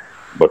do that.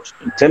 But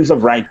in terms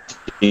of writing,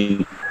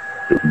 to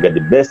get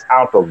the best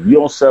out of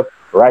yourself,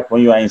 right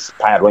when you are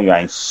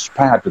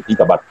inspired to think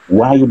about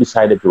why you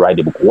decided to write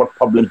a book, what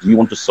problems do you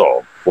want to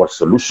solve, what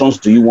solutions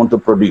do you want to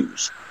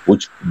produce,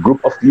 which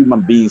group of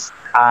human beings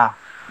are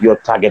your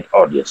target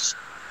audience,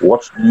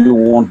 what do you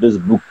want this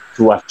book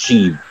to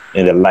achieve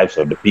in the lives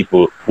of the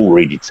people who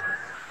read it.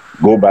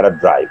 Go by that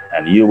drive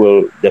and you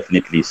will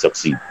definitely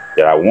succeed.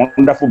 There are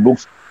wonderful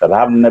books that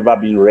have never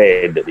been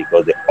read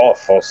because the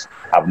authors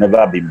have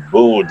never been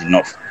bold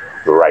enough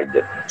to write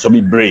them. So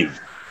be brave.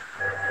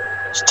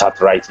 Start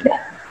writing.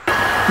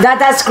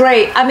 That's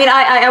great. I mean,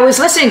 I was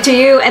listening to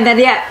you, and then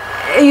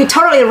you're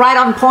totally right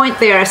on point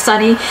there,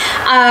 Sonny.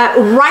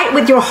 Write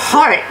with your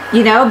heart,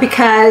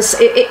 because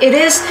it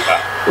is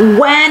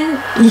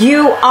when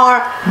you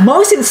are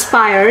most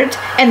inspired,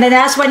 and then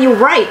that's when you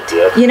write.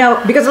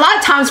 Yes. Because a lot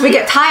of times we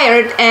get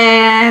tired,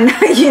 and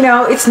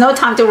it's no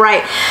time to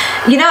write.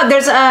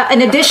 There's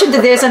an addition to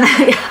this, and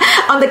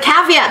on the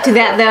caveat to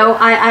that, though,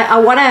 I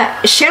want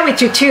to share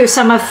with you too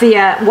some of the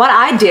what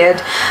I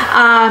did.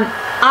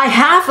 I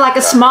have like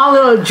a small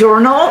little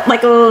journal,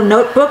 like a little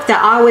notebook that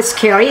I always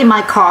carry in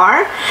my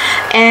car.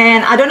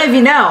 And I don't know if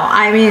you know,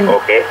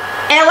 okay.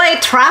 LA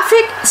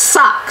traffic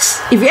sucks.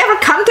 If you ever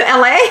come to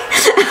LA,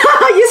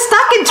 you're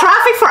stuck in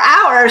traffic for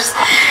hours.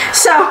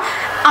 So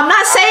I'm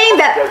not saying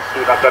that.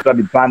 After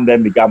the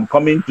pandemic, I'm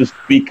coming to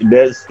speak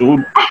there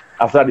soon.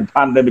 After the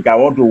pandemic, I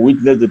want to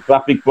witness the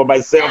traffic for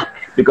myself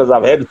because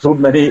I've heard so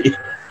many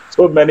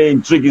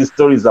intriguing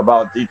stories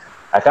about it.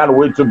 I can't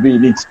wait to be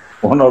in it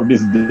one of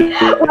these days.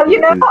 Well,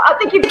 I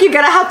think you're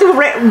gonna have to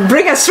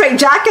bring a straight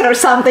jacket or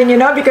something,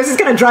 because it's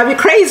gonna drive you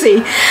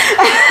crazy.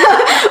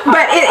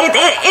 But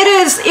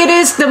it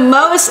is the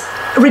most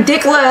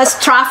ridiculous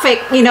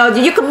traffic.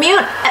 You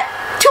commute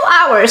 2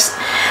 hours.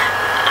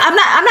 I'm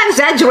not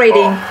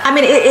exaggerating. I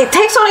mean, it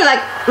takes only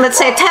like, let's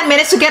say, 10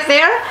 minutes to get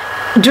there.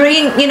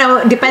 During,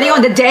 depending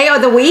on the day or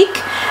the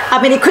week,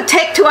 it could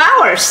take 2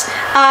 hours.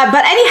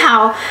 But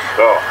anyhow,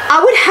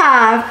 I would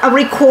have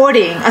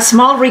a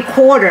small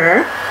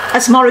recorder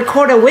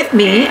with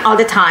me all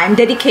the time,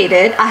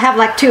 dedicated. I have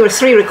like 2 or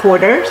 3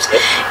 recorders,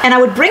 and I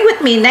would bring with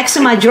me next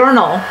to my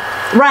journal,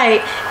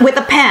 right, with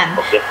a pen,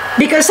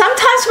 because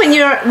sometimes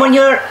when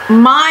your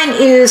mind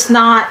is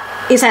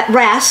at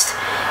rest,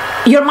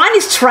 your mind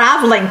is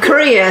traveling,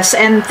 curious,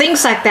 and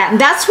things like that. And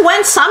that's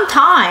when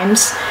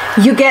sometimes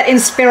you get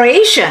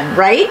inspiration,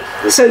 right?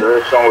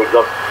 Inspiration will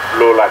just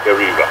flow like a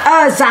river.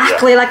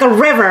 Exactly, like a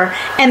river.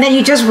 And then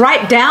you just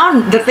write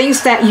down the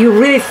things that you're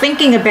really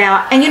thinking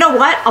about. And you know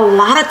what? A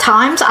lot of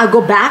times I go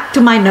back to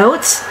my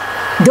notes.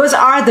 Those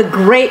are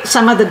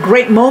some of the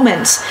great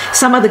moments,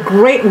 some of the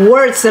great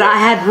words that I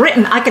had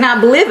written. I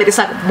cannot believe it. It's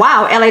like,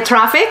 wow, LA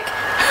traffic.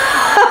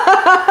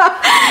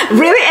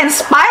 Really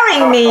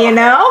inspiring me,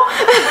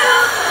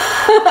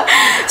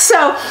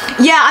 So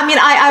I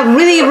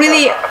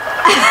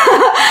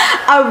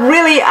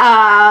really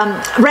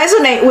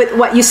resonate with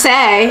what you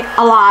say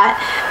a lot,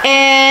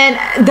 and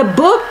the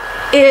book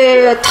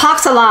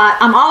talks a lot.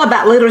 I'm all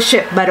about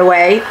leadership, by the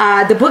way.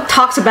 The book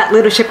talks about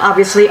leadership,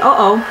 obviously.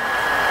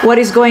 What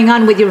is going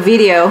on with your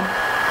video?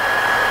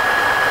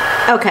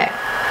 Okay.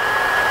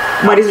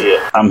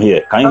 I'm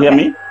here. Can you hear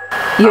me?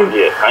 I'm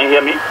here. Can you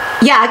hear me?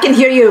 Yeah, I can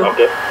hear you.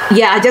 Okay.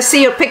 Yeah, I just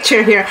see your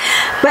picture here.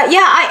 But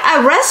yeah,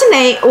 I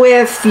resonate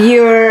with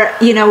your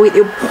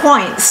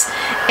points.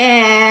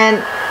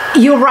 And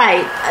you're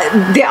right.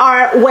 There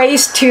are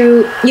ways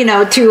to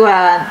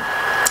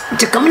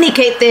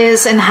communicate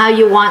this and how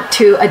you want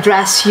to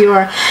address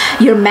your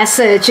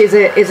message. Is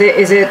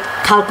it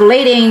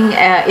calculating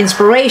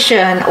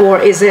inspiration, or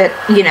is it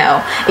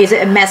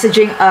a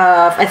messaging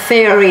of a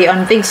theory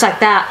and things like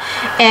that?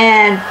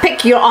 And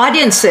pick your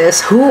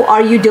audiences. Who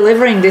are you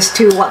delivering this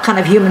to? What kind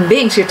of human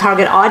beings? Your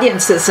target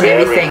audiences and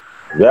everything.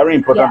 Very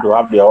important to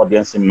have the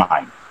audience in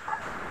mind.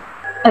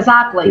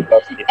 Exactly.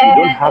 Because if you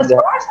don't have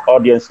the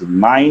audience in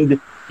mind,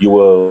 you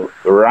will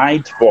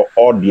write for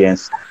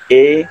audience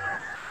A,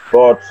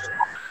 but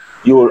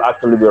you will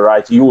actually be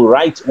writing. You will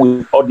write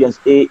with audience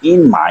A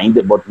in mind,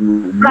 but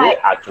you may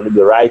actually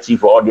be writing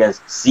for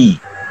audience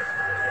C.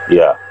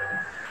 Yeah.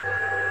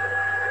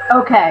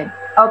 Okay.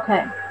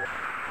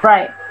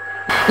 Right.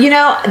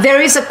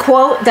 There is a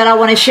quote that I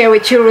want to share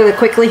with you really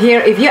quickly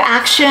here. If your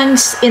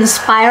actions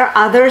inspire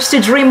others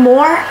to dream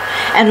more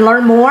and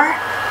learn more,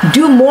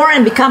 do more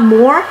and become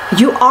more,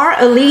 you are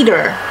a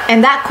leader.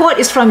 And that quote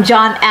is from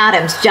John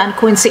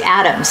Quincy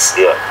Adams.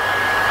 Yeah.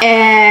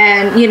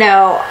 And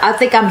I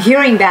think I'm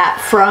hearing that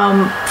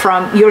from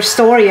your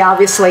story,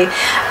 obviously.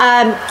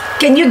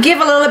 Can you give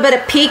a little bit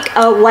of peek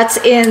of what's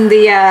in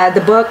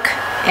the book?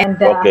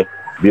 And okay,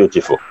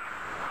 beautiful.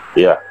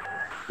 Yeah.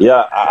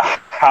 I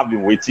have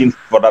been waiting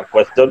for that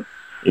question,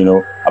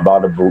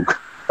 about the book.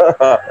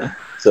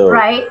 So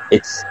Right.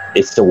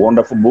 it's a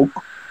wonderful book.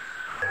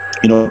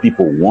 You know,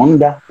 people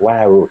wonder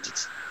why I wrote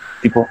it.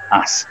 People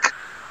ask,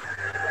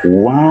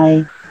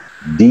 why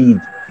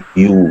did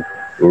you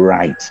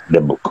write the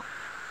book?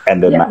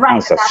 And then my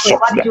answer exactly.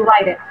 shocks Why did them. you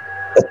write it?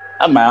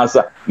 And my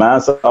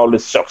answer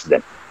always shocks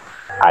them.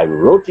 I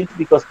wrote it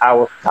because I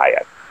was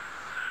tired.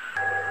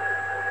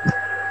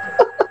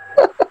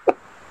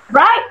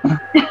 Right.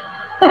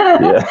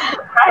 Yeah.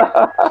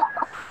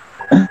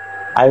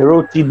 I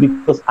wrote it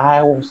because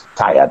I was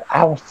tired.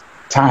 I was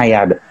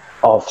tired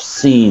of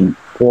seeing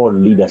poor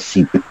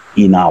leadership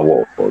in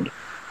our world.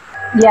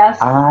 Yes.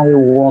 I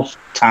was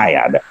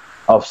tired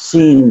of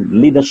seeing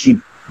leadership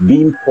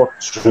being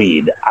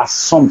portrayed as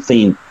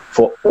something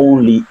for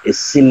only a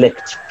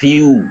select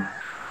few,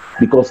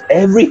 because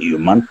every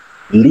human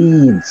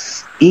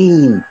leads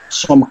in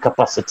some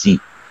capacity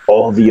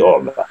or the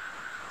other.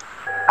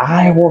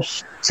 I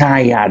was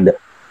tired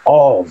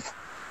of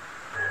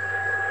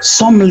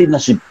some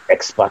leadership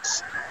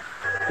experts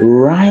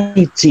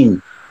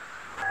writing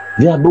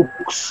their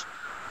books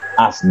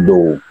as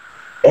though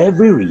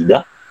every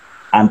reader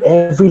and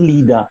every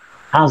leader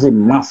has a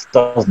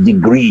master's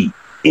degree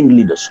in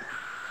leadership.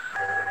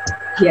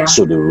 Yeah.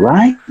 So they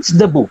write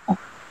the book,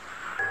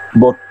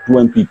 but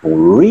when people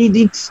read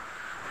it,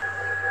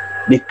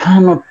 they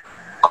cannot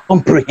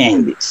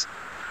comprehend it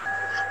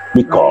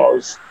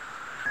because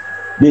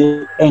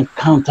they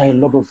encounter a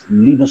lot of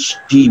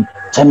leadership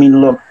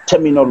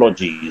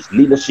terminologies,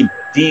 leadership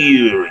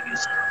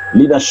theories,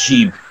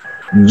 leadership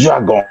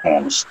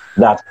jargons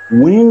that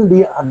when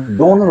they are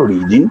done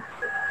reading,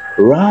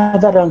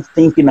 rather than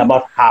thinking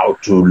about how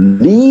to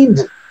lead,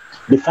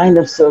 they find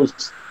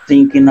themselves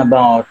thinking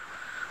about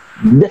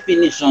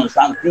definitions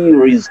and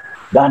theories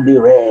that they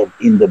read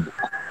in the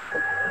book.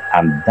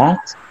 And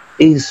that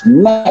is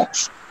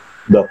not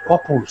the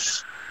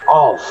purpose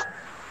of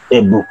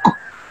a book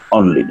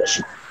on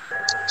leadership.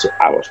 So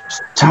I was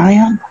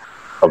tired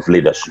of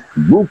leadership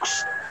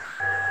books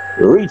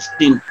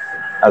written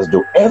as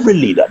though every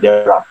leader,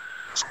 there are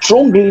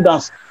strong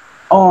leaders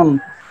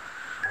on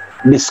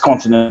this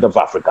continent of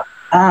Africa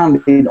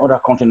and in other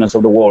continents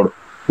of the world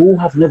who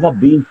have never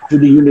been to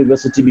the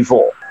university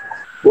before.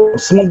 Well,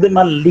 some of them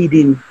are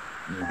leading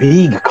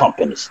big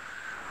companies.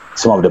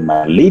 Some of them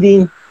are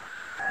leading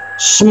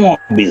small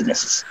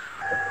businesses.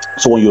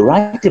 So when you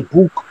write a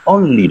book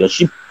on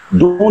leadership,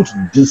 don't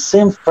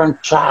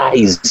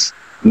disenfranchise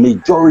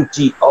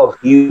majority of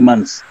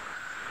humans,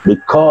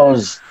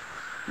 because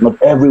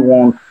not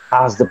everyone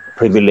has the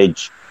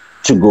privilege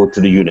to go to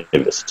the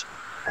university.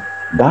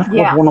 That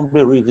was one of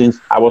the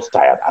reasons I was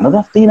tired.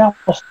 Another thing I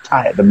was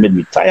tired that made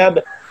me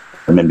tired,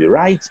 that made me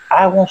write,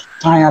 I was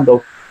tired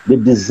of the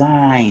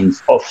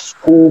designs of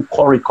school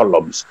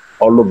curriculums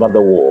all over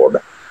the world.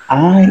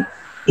 I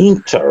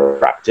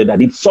interacted, I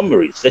did some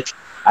research,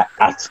 I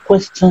asked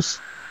questions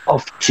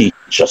of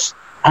teachers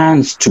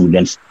and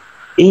students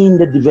in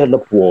the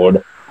developed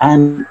world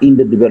and in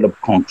the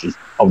developed countries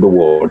of the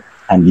world.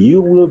 And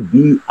you will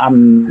be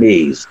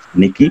amazed,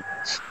 Nicky,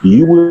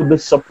 you will be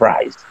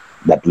surprised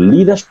that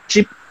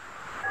leadership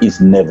is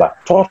never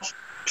taught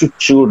to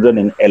children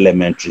in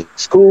elementary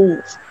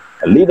schools.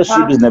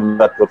 Leadership is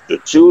never taught to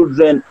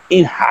children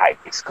in high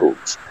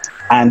schools.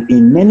 And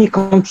in many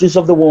countries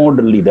of the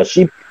world,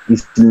 leadership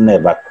is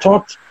never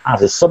taught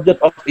as a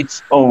subject of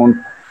its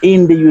own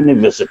in the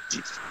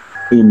universities.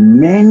 In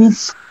many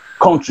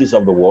countries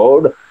of the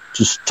world,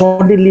 to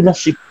study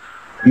leadership,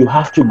 you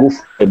have to go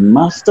for a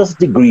master's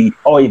degree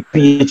or a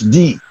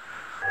PhD.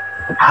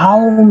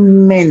 How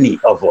many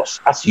of us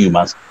as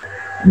humans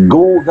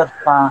go that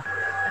far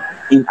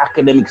in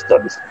academic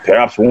studies?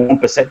 Perhaps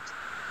 1%.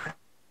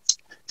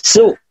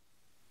 So,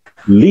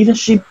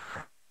 leadership,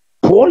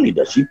 poor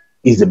leadership,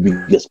 is the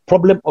biggest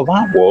problem of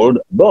our world,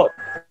 but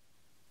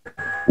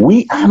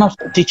we are not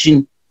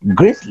teaching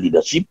great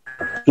leadership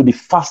to the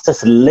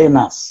fastest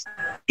learners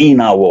in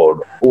our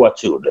world, who are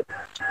children.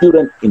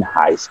 Children in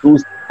high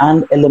schools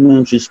and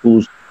elementary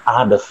schools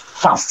are the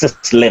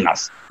fastest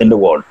learners in the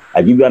world.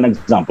 I'll give you an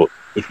example.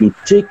 If you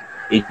take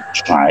a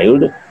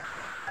child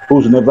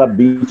who's never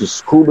been to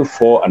school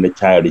before and the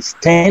child is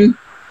 10,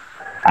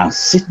 and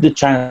sit the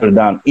child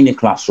down in a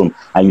classroom,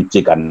 and you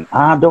take an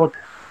adult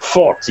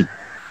 40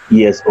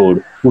 years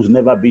old who's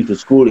never been to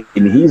school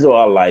in his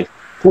or her life,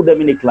 put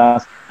them in a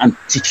class and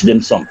teach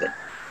them something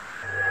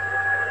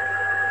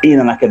in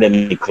an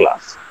academic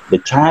class, the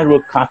child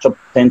will catch up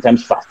 10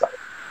 times faster.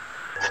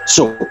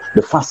 So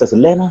the fastest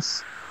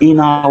learners in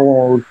our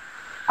world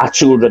are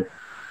children.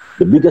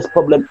 The biggest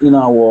problem in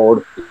our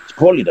world is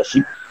poor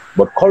leadership,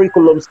 but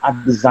curriculums are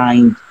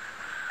designed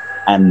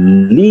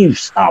and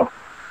leaves out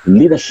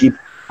leadership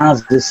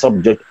as the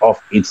subject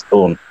of its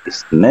own.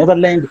 It's never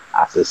learned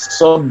as a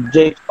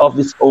subject of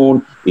its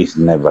own. It's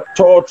never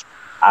taught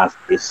as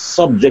a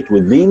subject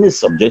within a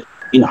subject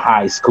in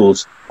high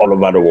schools all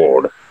over the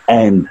world.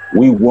 And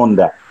we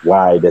wonder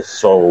why there's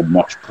so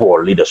much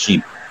poor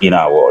leadership in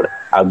our world.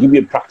 I'll give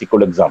you a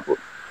practical example.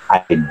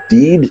 I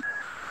did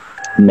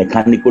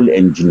mechanical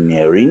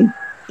engineering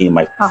in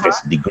my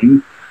first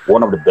degree,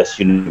 one of the best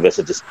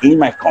universities in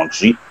my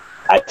country.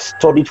 I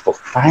studied for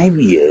 5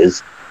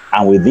 years,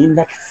 and within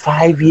that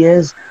 5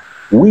 years,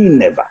 we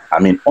never,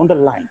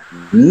 underline,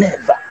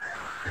 never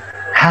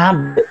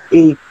had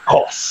a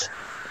course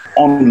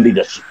on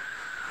leadership.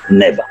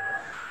 Never.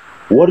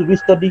 What did we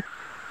study?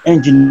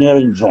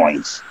 Engineering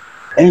drawings,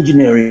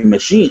 engineering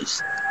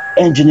machines,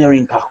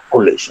 engineering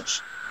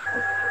calculations.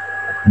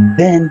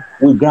 Then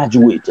we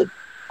graduated.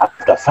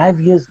 After 5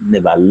 years,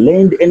 never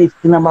learned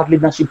anything about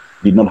leadership,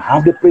 did not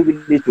have the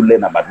privilege to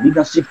learn about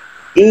leadership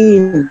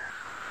in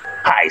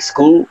high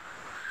school.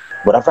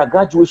 But after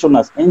graduation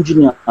as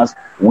engineers,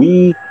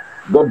 we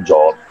got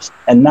jobs,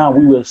 and now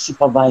we were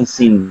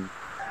supervising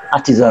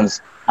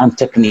artisans and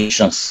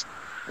technicians.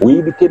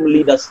 We became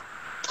leaders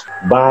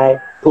by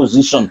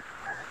position,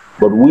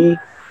 but we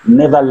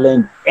never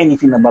learned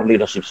anything about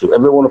leadership. So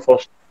every one of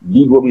us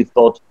did what we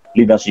thought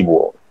leadership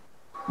was.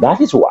 That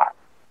is why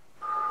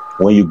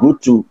when you go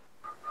to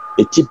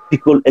a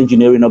typical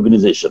engineering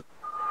organization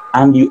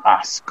and you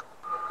ask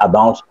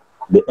about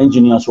the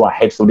engineers who are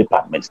heads of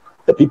departments,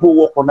 the people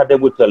who work under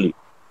them will tell you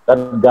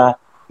that guy,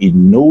 he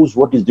knows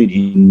what he's doing.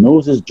 He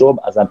knows his job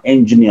as an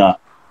engineer,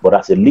 but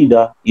as a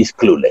leader, he's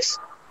clueless.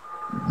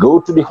 Go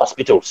to the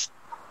hospitals.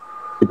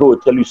 People will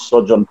tell you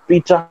Surgeon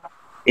Peter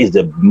is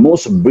the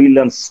most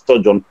brilliant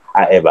surgeon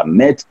I ever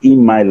met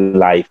in my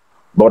life.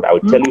 But I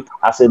will tell you,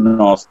 as a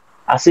nurse,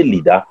 as a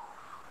leader,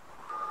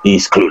 he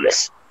is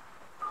clueless.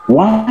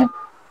 Why?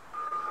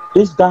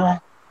 This guy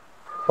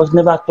was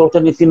never taught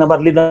anything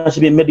about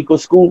leadership in medical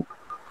school.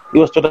 He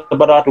was taught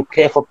about how to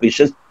care for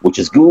patients, which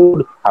is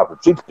good, how to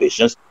treat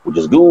patients, which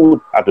is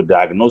good, how to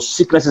diagnose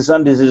sicknesses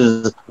and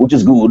diseases, which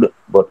is good,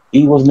 but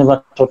he was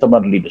never taught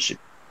about leadership.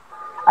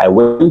 I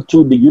went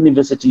to the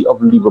University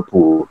of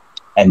Liverpool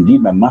and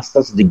did my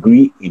master's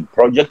degree in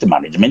project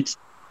management.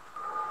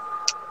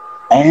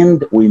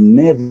 And we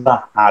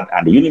never had,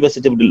 at the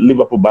University of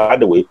Liverpool, by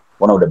the way,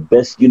 one of the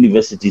best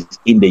universities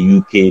in the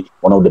UK,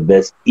 one of the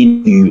best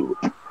in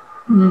Europe.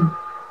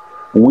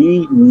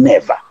 We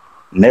never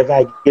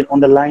again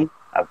underline,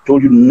 I've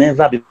told you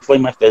never before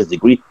in my first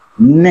degree,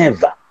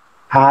 never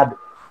had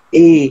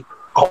a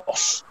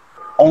course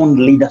on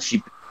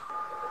leadership.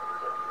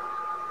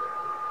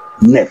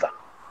 Never.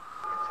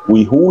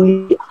 We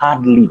only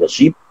had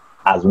leadership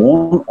as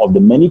one of the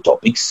many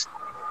topics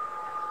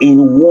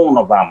in one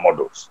of our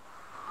modules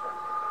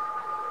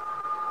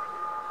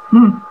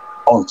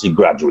until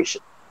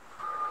graduation.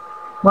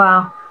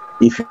 Wow.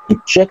 If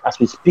you check as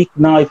we speak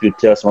now, if you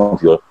tell some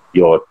of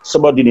your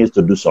subordinates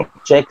to do some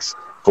checks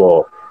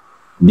for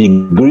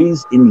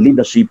degrees in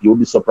leadership, you'll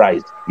be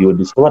surprised. You'll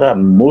discover that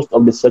most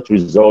of the search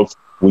results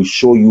will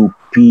show you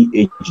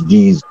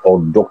PhDs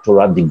or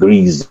doctoral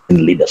degrees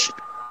in leadership.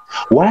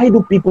 Why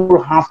do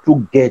people have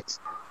to get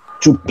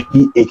to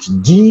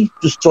PhD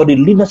to study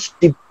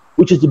leadership,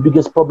 which is the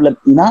biggest problem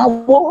in our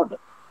world?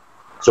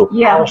 So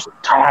I was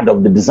tired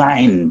of the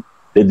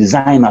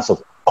designers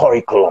of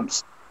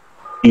curriculums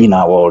in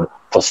our world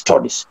for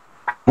studies.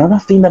 Another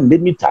thing that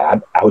made me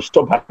tired, I will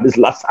stop at this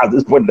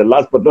point, the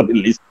last but not the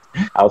least,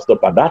 I'll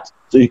stop at that,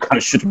 so you can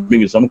shoot me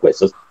with some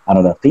questions.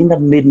 Another thing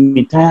that made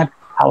me tired,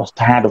 I was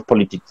tired of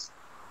politics.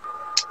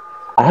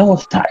 I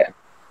was tired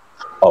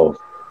of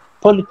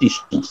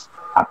politicians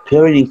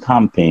appearing in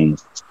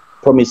campaigns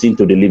promising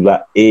to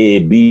deliver A,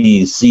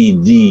 B, C,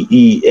 D,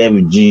 E, F,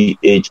 G,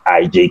 H,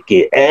 I, J,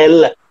 K,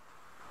 L,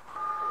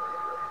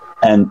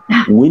 and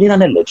winning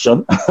an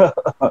election,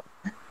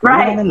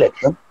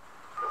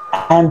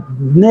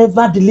 and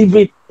never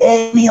delivered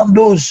any of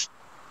those.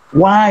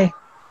 Why?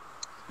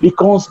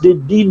 Because they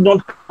did not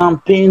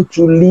campaign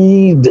to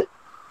lead.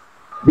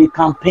 They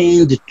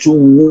campaigned to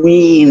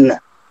win.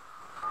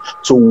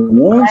 So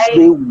once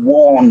they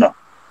won,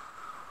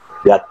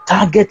 their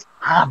target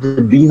had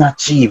been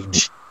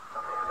achieved.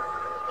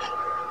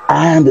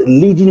 And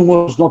leading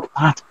was not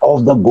part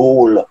of the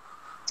goal.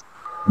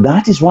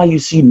 That is why you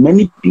see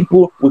many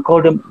people, we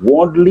call them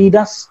world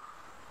leaders.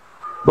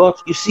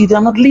 But you see, they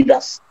are not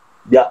leaders.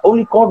 They are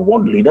only called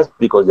world leaders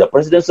because they are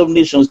presidents of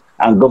nations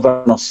and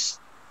governors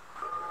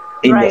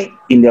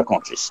in their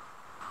countries.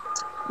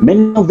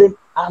 Many of them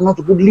are not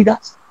good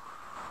leaders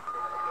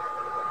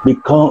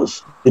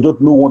because they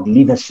don't know what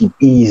leadership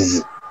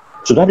is.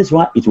 So that is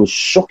why it will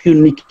shock you,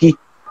 Nicky,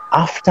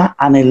 after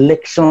an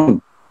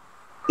election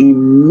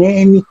in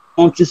many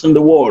countries in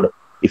the world,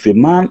 if a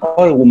man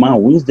or a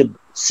woman wins the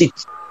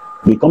seat,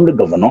 become the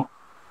governor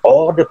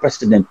or the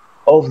president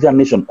of their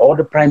nation or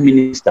the prime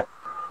minister,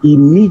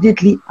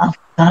 immediately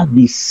after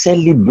the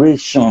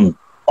celebration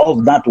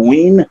of that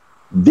win,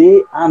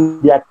 they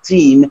and their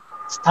team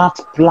start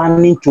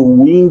planning to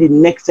win the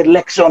next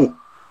election.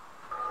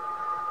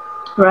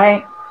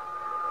 Right.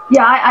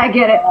 Yeah, I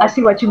get it. I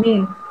see what you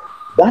mean.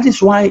 That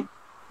is why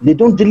they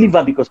don't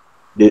deliver, because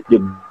the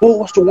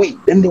goal was to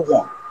win, then they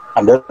won.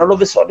 And then all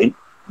of a sudden,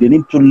 they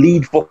need to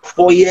lead for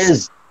 4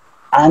 years.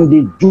 And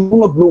they do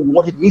not know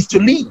what it means to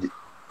lead.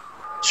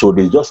 So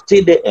they just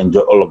stay there, enjoy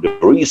all of the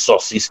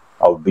resources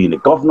of being the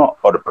governor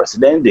or the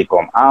president. They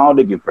come out,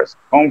 they give press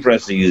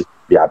conferences,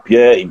 They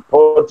appear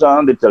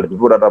important. They tell the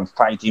people that I'm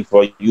fighting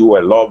for you,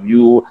 I love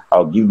you,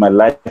 I'll give my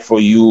life for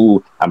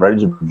you, I'm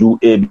ready to do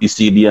A, B,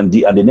 C, D, and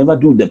D, and they never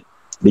do them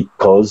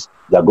because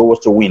their goal was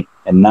to win.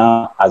 And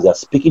now, as they're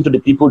speaking to the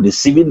people,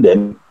 deceiving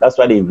them, that's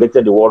why they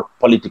invented the word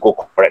political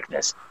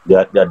correctness.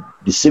 They're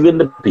deceiving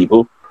the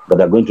people that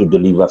they're going to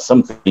deliver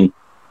something,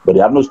 but they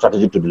have no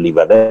strategy to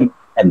deliver them.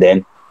 And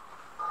then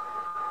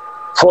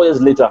 4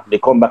 years later, they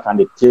come back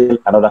and they tell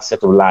another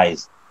set of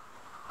lies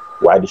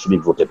why they should be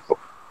voted for.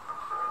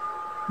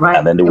 Right.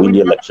 And then they win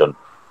the election.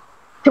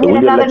 They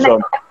win the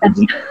election,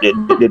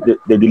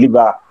 they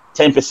deliver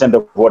 10%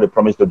 of what they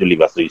promised to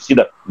deliver. So you see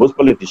that most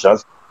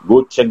politicians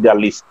go check their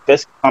list.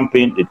 First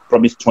campaign, they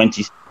promised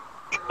 20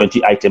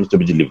 items to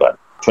be delivered,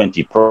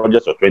 20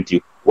 projects or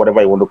 20,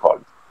 whatever you want to call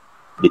it.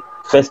 The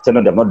first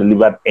tenor, they have not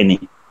delivered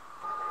any.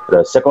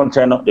 The second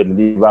tenor, they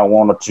deliver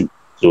 1 or 2.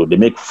 So they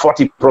make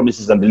 40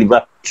 promises and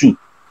deliver 2.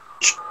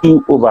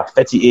 2 over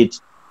 38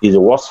 is the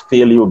worst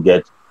failure you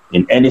get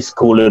in any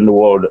school in the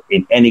world,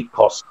 in any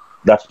course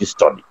that you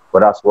study. But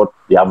that's what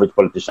the average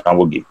politician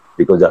will give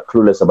because they're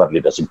clueless about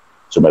leadership.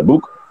 So my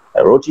book, I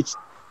wrote it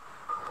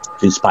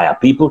to inspire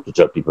people, to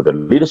tell people that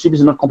leadership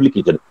is not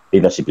complicated.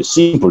 Leadership is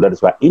simple. That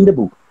is why in the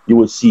book, you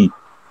will see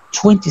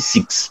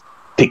 26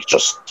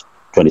 pictures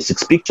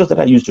that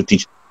I used to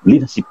teach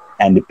leadership.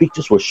 And the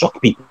pictures will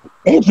shock people.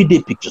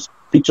 Everyday pictures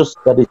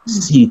that they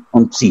see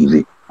on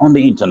TV, on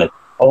the internet,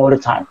 all the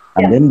time.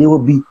 And then they will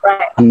be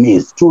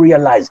amazed to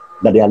realize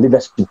that there are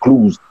leadership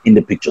clues in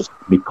the pictures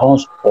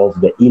because of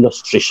the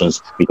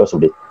illustrations, because of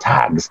the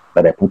tags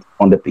that I put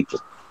on the pictures.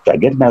 So I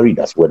get my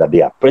readers, whether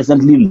they are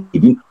presently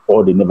leading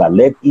or they never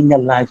led in their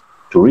lives,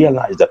 to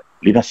realize that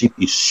leadership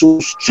is so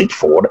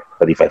straightforward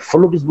that if I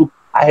follow this book,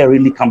 I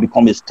really can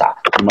become a star.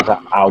 No matter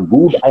how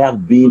good I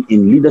have been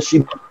in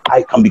leadership,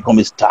 I can become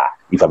a star.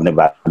 If I've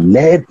never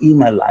led in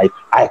my life,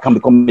 I can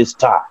become a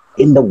star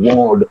in the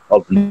world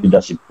of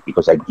leadership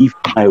because I give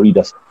my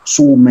readers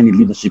so many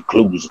leadership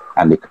clues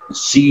and they can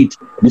see it,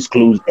 these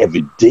clues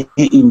every day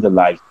in their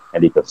life,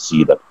 and they can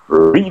see that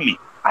really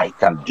I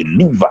can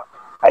deliver.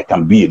 I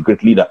can be a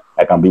great leader.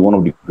 I can be one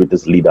of the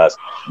greatest leaders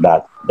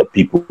that the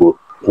people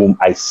whom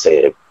I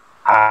serve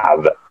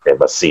have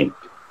ever seen.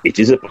 It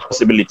is a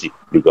possibility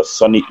because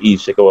Sonny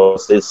Isuekhebor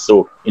says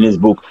so in his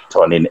book,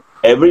 Turning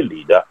Every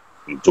Leader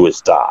into a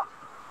Star.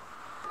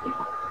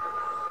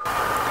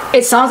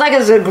 It sounds like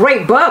it's a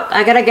great book.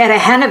 I gotta get a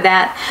hand of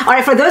that. All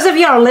right, for those of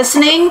you who are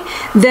listening,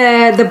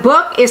 the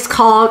book is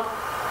called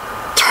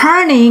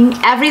Turning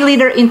Every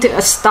Leader into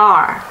a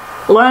Star.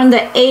 Learn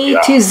the A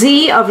to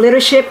Z of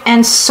leadership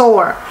and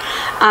soar.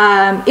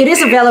 It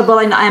is available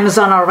on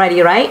Amazon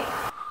already, right?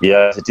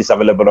 Yes, it is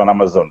available on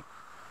Amazon.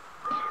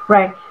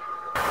 Right.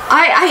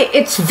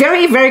 It's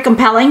very, very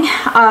compelling.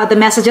 The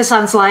message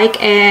sounds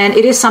like, and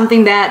it is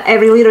something that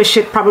every leader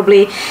should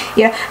probably.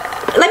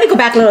 Let me go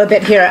back a little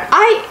bit here.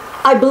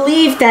 I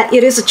believe that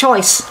it is a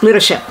choice.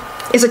 Leadership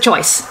is a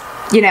choice.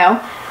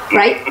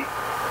 Right?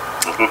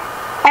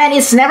 And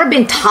it's never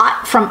been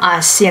taught from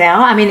us.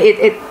 I mean,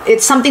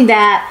 it's something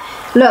that,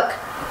 look,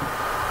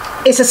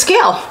 it's a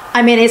skill.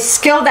 I mean, it's a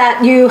skill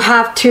that you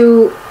have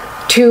to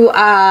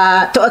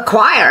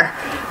acquire,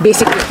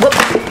 basically.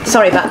 Whoops,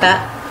 sorry about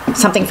that.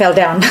 Something fell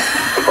down.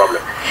 No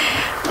problem.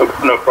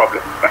 No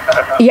problem.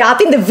 Yeah, I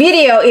think the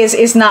video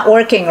is not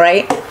working,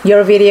 right?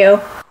 Your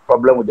video.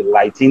 Problem with the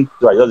lighting,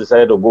 so I just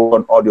decided to go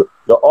on audio.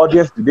 The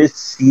audience, did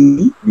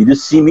you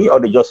see me or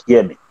they just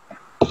hear me?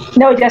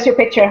 No, just your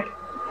picture.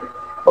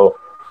 Oh,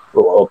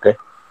 okay.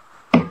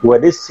 Were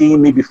they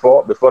seeing me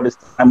before this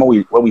time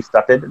when we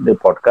started the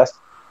podcast?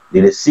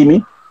 Did they see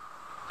me?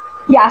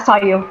 Yeah, I saw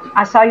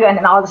you, and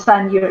then all of a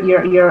sudden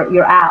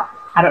you're out.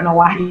 I don't know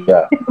why.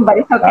 Yeah, but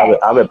it's okay.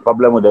 I have a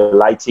problem with the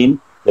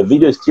lighting. The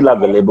video is still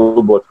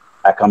available, but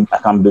I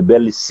can be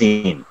barely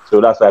seen.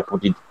 So that's why I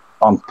put it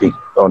on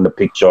the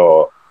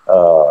picture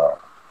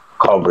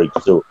coverage,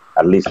 so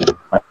at least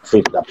my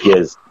face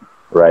appears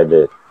right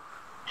there.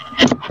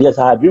 Yes,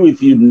 I agree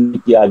with you,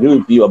 Nicky. I agree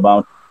with you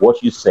about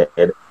what you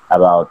said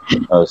about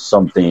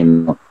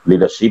something.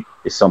 Leadership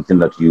is something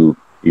that you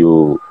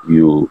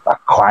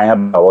acquire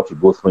by what you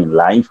go through in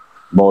life.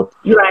 But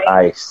right.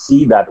 I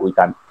see that we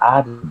can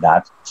add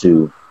that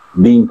to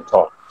being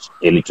taught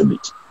a little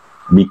bit,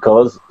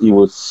 because you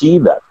will see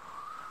that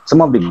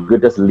some of the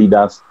greatest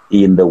leaders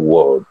in the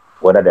world,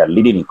 whether they're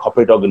leading in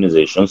corporate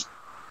organizations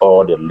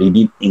or they're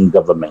leading in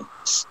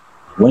governments,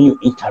 when you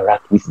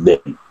interact with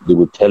them, they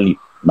will tell you,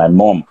 my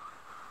mom,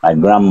 my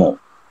grandma,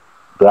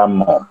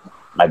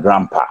 my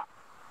grandpa,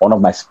 one of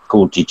my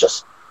school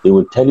teachers, they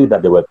will tell you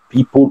that there were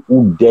people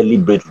who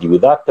deliberately,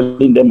 without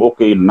telling them,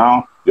 okay,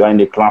 now you are in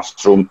the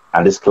classroom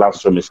and this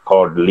classroom is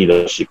called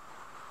leadership,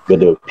 but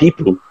there were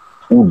people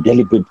who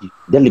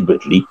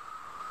deliberately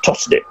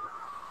taught them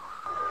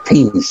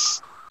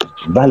things,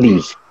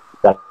 values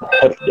that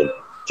help them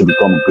to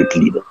become great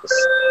leaders.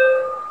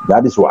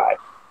 That is why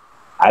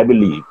I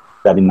believe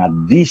that in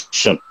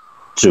addition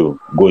to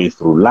going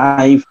through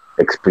life,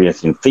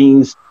 experiencing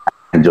things,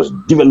 and just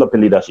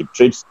developing leadership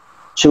traits,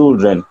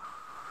 children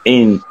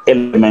in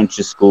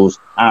elementary schools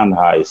and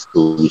high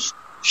schools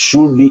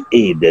should be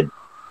aided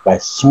by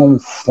some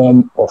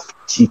form of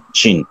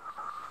teaching.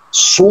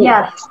 So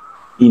that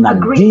in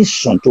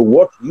addition to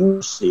what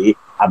you say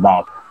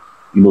about,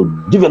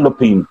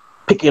 developing,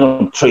 picking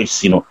up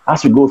traits,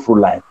 as we go through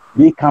life,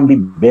 they can be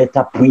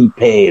better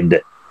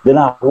prepared. Then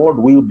our world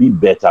will be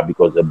better,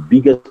 because the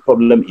biggest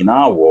problem in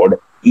our world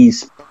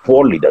is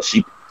poor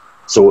leadership.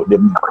 So the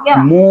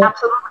more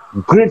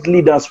great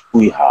leaders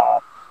we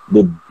have,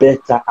 the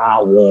better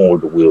our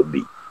world will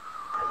be.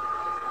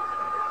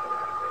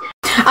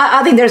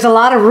 I think there's a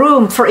lot of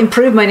room for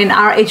improvement in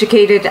our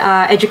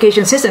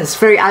education system. It's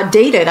very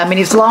outdated. I mean,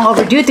 it's long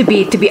overdue to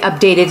be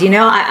updated.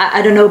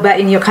 I don't know about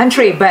in your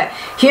country, but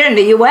here in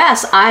the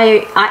U.S.,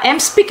 I am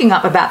speaking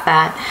up about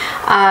that.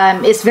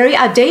 It's very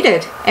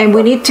outdated, and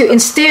we need to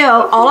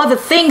instill all of the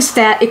things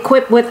that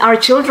equip with our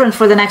children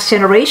for the next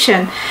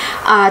generation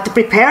to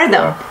prepare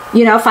them.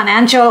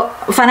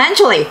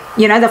 Financially,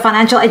 the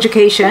financial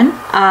education.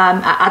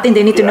 I think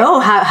they need to know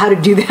how to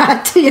do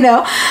that.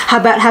 How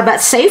about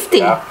safety?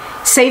 Yeah.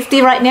 Safety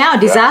right now,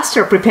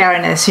 disaster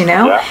preparedness,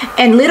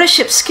 and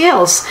leadership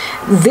skills.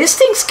 These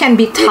things can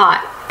be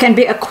taught, can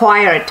be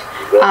acquired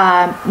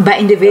by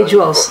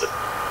individuals.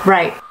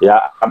 Right.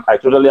 Yeah, I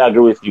totally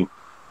agree with you.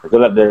 I feel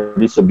like there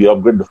needs to be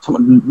upgraded.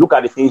 Look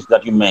at the things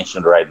that you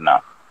mentioned right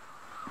now.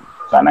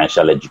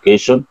 Financial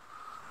education,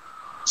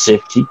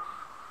 safety,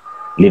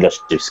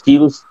 leadership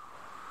skills.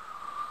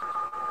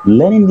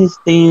 Learning these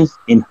things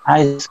in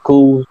high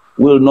school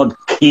will not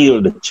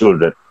kill the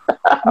children.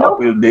 Nope.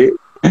 Will they?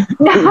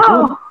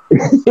 No.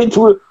 It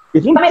will.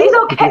 It's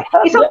okay.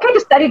 It's okay to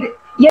study.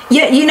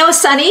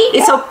 Sonny,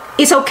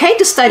 it's okay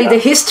to study the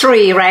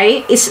history,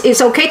 right?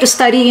 It's okay to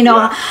study,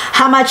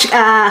 how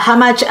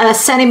much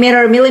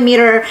centimeter,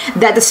 millimeter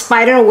that the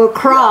spider will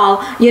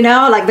crawl,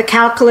 like the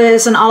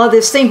calculus and all of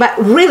this thing. But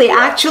really,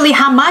 actually,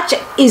 how much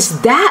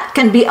is that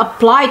can be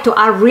applied to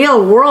our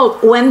real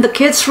world when the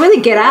kids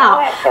really get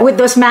out with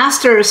those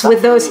masters,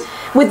 with those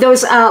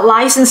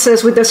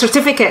licenses, with those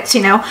certificates,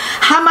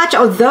 how much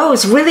are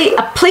those really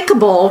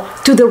applicable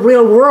to the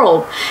real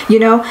world?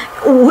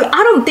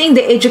 I don't think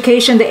the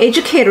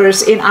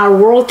educators in our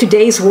world,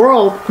 today's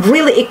world,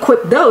 really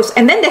equip those.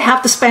 And then they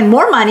have to spend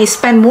more money,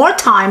 spend more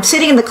time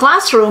sitting in the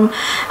classroom.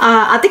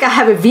 I think I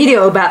have a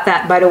video about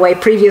that, by the way,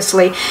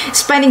 previously.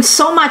 Spending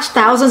so much,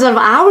 thousands of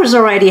hours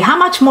already. How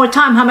much more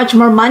time, how much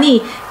more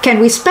money can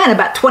we spend?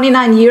 About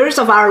 29 years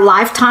of our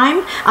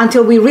lifetime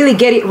until we really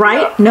get it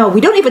right? No,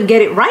 we don't even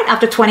get it right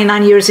after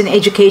 29 years in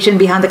education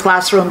behind the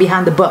classroom,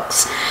 behind the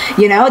books.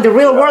 The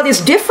real world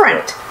is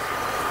different.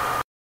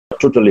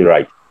 Totally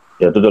right.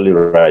 You're totally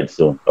right.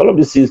 So all of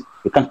this is,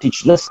 you can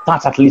teach. Let's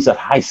start at least at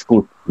high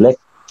school. Let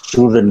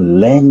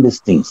children learn these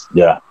things.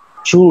 There are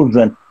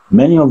children,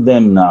 many of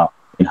them now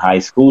in high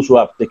schools, who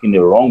have taken the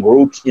wrong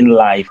route in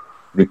life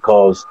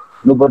because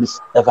nobody's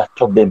ever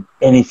taught them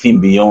anything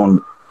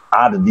beyond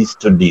add this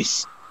to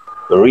this.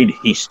 Read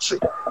history,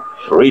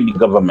 read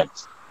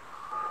government.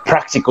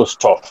 Practical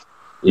stuff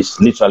is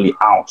literally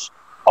out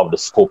of the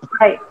scope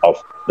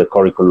of the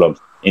curriculum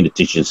in the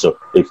teaching. So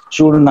if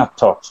children are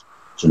taught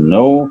to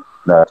know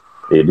that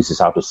this is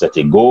how to set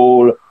a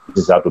goal,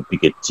 this is how to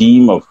pick a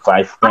team of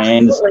 5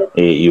 friends.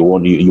 You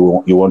want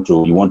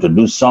to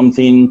do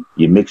something.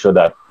 You make sure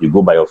that you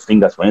go by your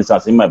fingers. For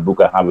instance, in my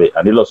book, I have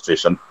an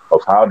illustration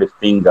of how the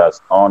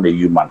fingers on the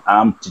human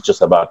arm teach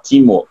us about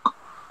teamwork.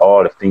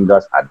 All the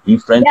fingers are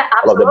different. Yeah,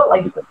 all of them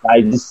have different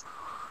sizes.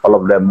 All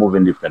of them move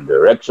in different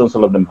directions.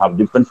 All of them have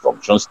different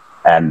functions.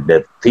 And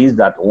the things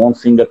that one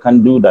finger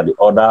can do that the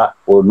other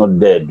will not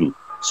dare do.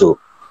 So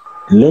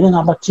learning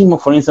about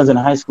teamwork, for instance, in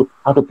high school,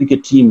 how to pick a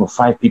team of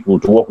 5 people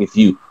to work with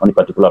you on a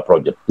particular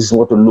project. This is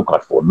what to look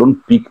out for.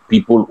 Don't pick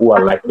people who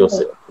are like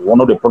yourself.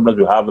 One of the problems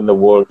we have in the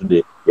world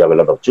today, you have a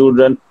lot of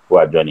children who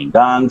are joining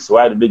gangs.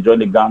 Why do they join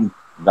the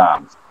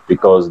gangs?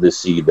 Because they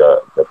see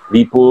the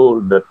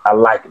people that are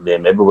like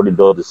them. Everybody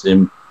does the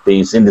same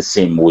things in the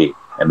same way.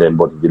 And then,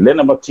 but if they learn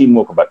about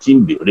teamwork, about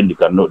team building, they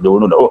will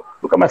know that, oh,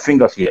 look at my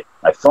fingers here.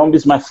 My thumb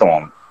is my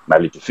thumb. My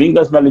little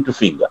finger is my little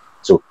finger.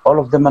 So all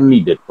of them are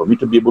needed for me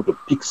to be able to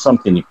pick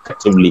something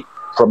effectively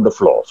from the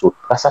floor. So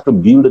that's how to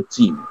build a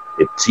team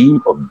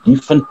of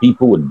different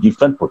people with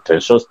different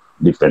potentials,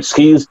 different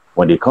skills.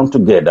 When they come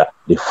together,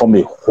 they form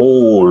a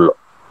whole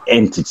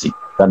entity.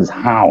 That is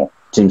how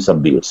teams are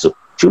built. So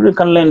children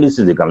can learn this.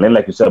 They can learn,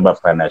 like you said,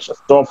 about financial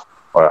stuff,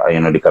 or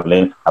they can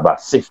learn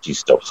about safety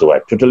stuff. So I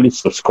totally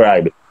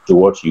subscribe to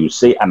what you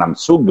say, and I'm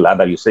so glad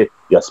that you say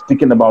you're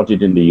speaking about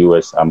it in the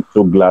US. I'm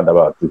so glad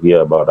to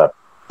hear about that.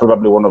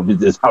 Probably one of these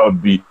days I'll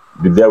be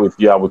there with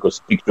you and we could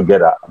speak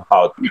together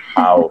about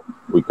how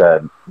we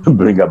can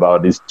bring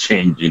about this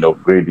change,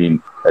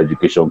 grading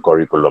education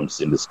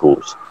curriculums in the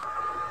schools.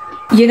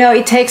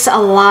 It takes a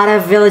lot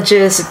of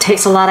villages, it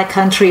takes a lot of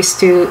countries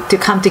to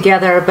come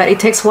together, but it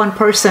takes one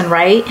person,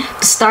 right,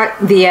 to start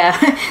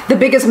the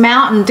biggest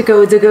mountain to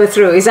go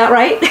through. Is that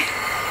right?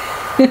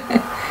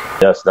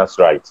 Yes, that's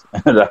right.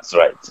 That's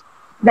right.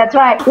 That's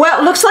right.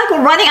 Well, looks like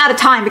we're running out of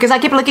time because I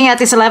keep looking at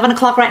this 11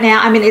 o'clock right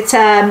now. I mean, it's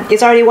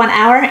already 1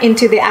 hour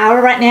into the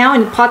hour right now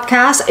in the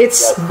podcast.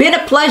 It's been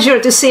a pleasure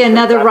to see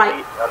another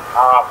right.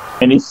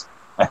 Minutes.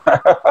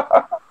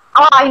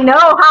 Oh, I know,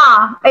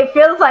 huh? It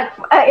feels like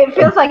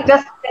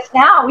just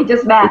now we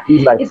just met.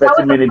 It feels like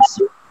 30 minutes.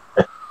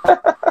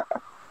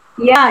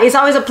 Yeah, it's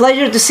always a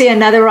pleasure to see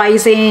another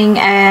rising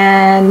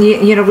and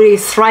really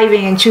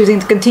thriving and choosing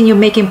to continue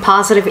making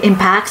positive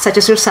impacts, such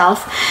as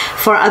yourself,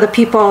 for other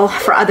people,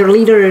 for other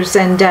leaders,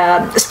 and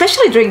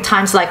especially during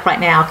times like right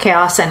now,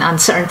 chaos and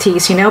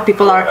uncertainties.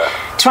 People are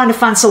trying to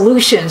find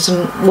solutions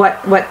and what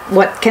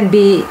can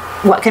be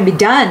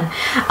done.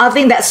 I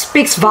think that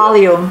speaks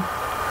volume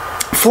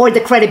for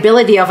the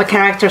credibility of a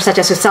character such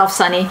as yourself,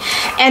 Sonny.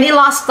 Any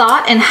last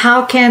thought, and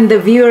how can the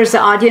viewers, the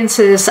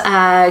audiences,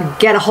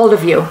 get a hold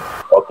of you?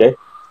 Okay.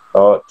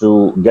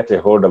 To get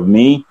a hold of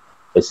me,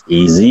 it's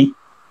easy.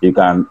 You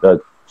can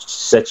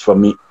search for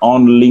me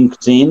on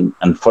LinkedIn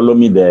and follow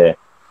me there.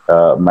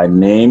 My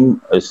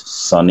name is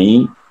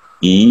Sonny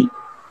E.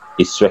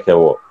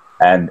 Isuekhebor.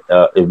 And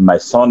if my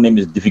surname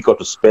is difficult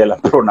to spell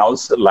and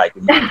pronounce, like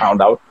you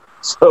found out,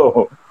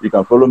 so you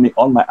can follow me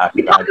on my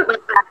hashtag.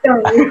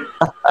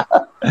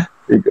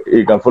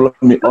 You can follow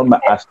me on my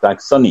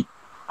hashtag Sonny.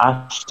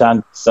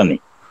 Hashtag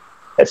Sonny.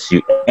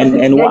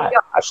 SUNNY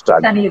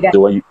hashtag.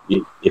 So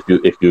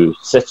if you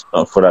search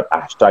for that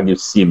hashtag, you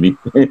see me.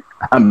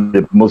 I'm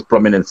the most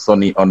prominent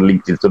Sonny on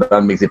LinkedIn, so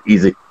that makes it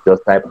easy.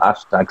 Just type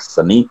hashtag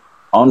Sonny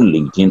on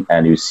LinkedIn,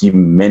 and you see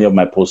many of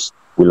my posts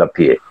will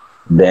appear.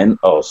 Then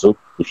also,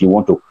 if you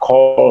want to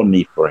call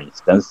me, for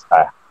instance,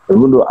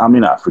 even though I'm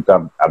in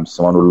Africa, I'm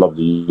someone who loves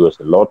the US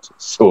a lot.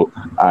 So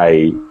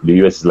the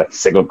US is like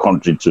second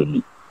country to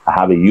me. I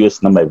have a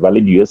US number, a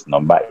valid US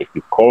number. If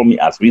you call me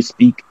as we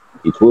speak,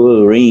 it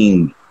will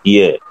ring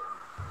here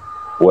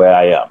where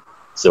I am.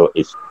 So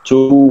it's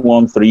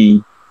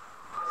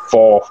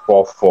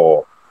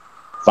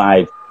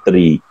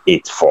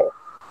 213-444-5384.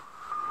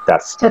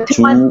 That's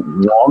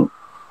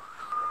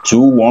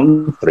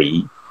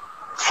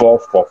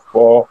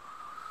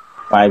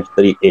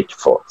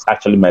 213-444-5384. It's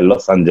actually my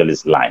Los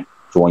Angeles line.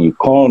 So when you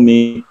call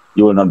me,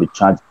 you will not be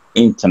charged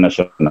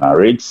international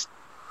rates.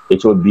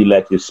 It will be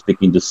like you're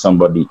speaking to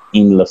somebody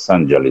in Los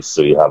Angeles.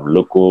 So you have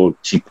local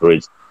cheap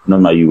rates,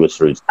 not my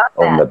US rates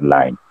on that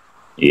line.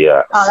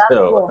 Yeah.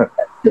 Oh,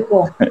 that's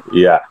cool.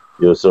 Yeah.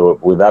 So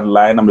with that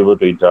line, I'm able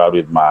to interact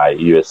with my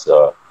US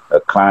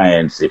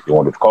clients. If you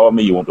want to call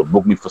me, you want to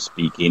book me for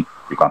speaking,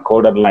 you can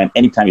call that line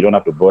anytime. You don't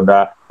have to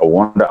bother or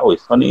wonder,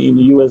 it's funny in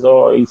the US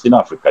or it's in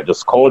Africa.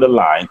 Just call the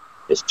line.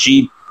 It's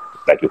cheap.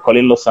 It's like you call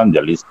in Los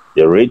Angeles.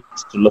 The rate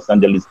to Los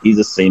Angeles is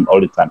the same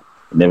all the time.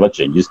 It never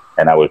changes.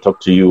 And I will talk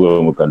to you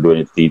when we can do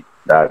anything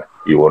that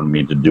you want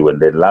me to do.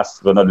 And then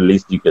last but not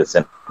least, you can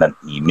send an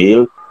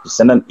email. To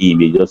send an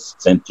email,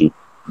 just send to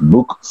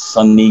book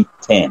Sonny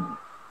 10.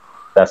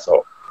 That's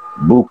all.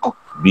 Book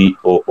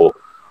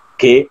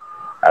BOOK,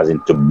 as in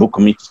to book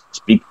me to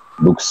speak.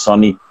 Book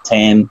Sonny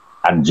 10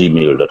 at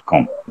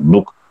gmail.com.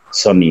 Book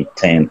Sonny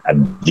 10 at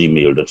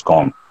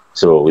gmail.com.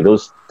 So with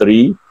those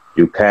three,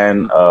 you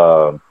can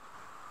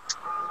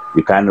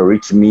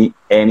reach me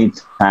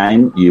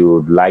anytime you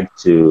would like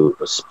to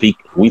speak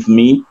with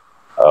me.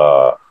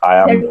 I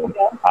am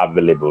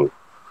available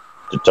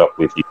to talk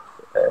with you.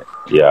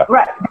 Yeah.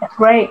 Right. That's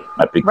great.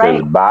 My picture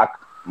is back.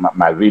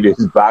 My video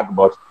is back,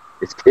 but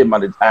it came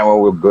at the time when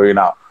we're going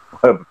out.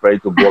 We're preparing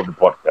to go off the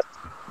podcast.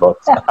 But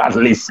at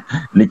least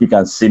Nicky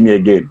can see me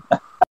again.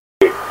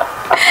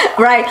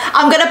 Right.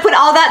 I'm going to put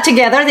all that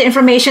together, the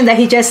information that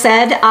he just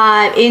said,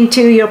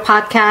 into your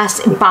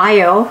podcast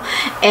bio.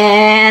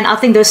 And I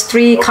think those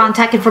three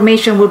contact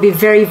information will be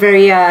very,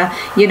 very,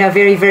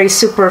 very, very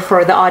super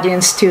for the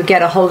audience to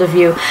get a hold of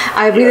you.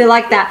 I really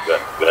like that.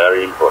 That's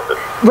very important.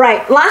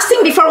 Right. Last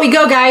thing before we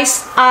go,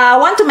 guys, I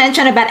want to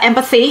mention about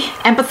empathy.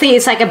 Empathy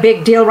is like a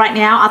big deal right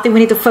now. I think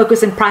we need to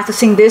focus in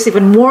practicing this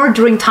even more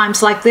during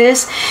times like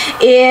this.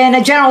 In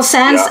a general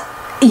sense,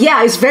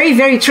 yeah, it's very,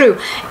 very true.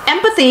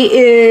 Empathy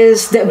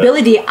is the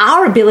ability,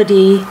 our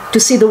ability to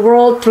see the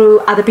world through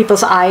other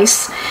people's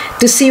eyes,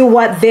 to see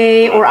what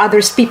they or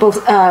others see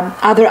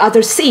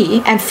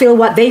and feel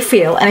what they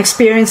feel and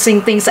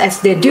experiencing things as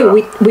they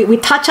do. We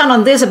touched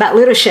on this about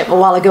leadership a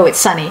while ago with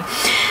Sonny.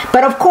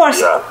 But of course,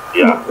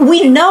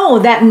 we know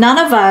that none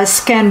of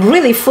us can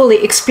really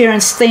fully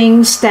experience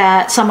things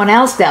that someone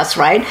else does,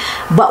 right?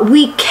 But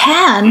we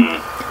can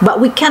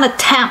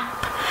attempt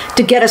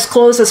to get as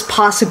close as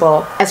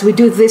possible as we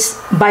do this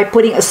by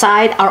putting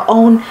aside our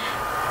own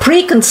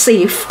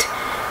preconceived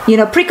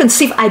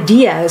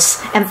ideas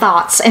and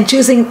thoughts and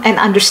choosing and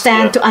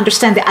understand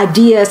the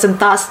ideas and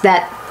thoughts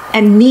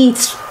and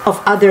needs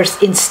of others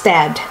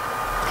instead.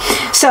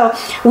 So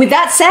with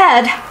that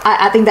said,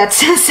 I think that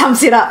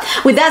sums it up.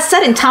 With that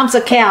said, in times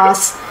of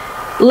chaos,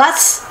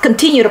 let's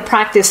continue to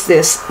practice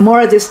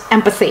more of this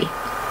empathy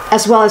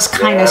as well as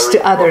kindness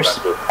to others.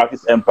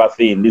 Practice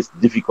empathy in this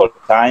difficult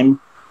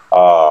time.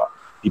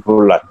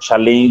 People are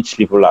challenged.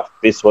 People have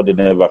faced what they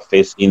never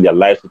faced in their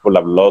lives. People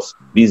have lost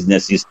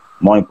businesses.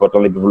 More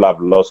importantly, people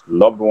have lost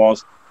loved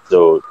ones.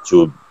 So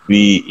to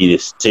be in a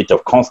state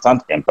of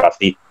constant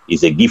empathy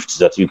is a gift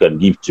that you can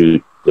give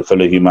to the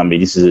fellow human being.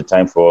 This is a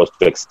time for us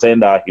to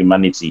extend our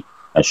humanity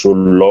and show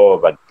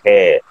love and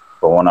care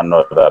for one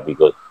another,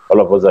 because all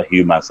of us are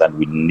humans and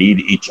we need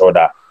each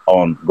other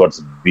on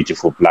God's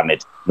beautiful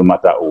planet. No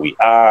matter who we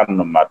are,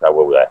 no matter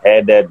where we are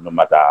headed, no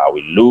matter how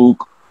we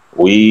look,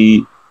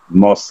 we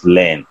must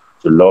learn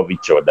to love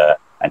each other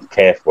and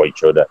care for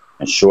each other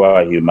and show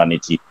our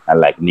humanity. And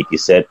like Nicky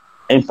said,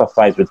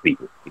 empathize with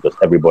people, because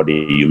everybody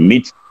you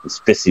meet is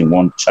facing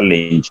one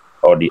challenge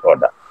or the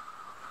other.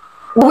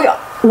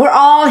 We're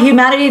all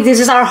humanity.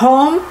 This is our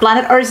home.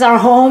 Planet Earth is our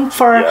home.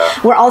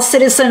 We're all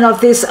citizens of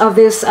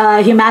this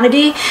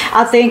humanity.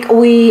 I think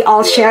we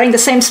all sharing the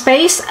same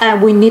space,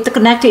 and we need to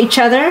connect to each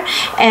other.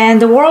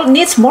 And the world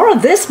needs more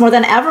of this more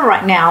than ever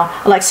right now,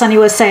 like Sunny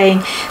was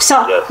saying.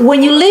 So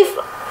when you live.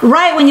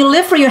 Right, when you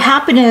live for your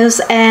happiness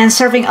and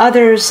serving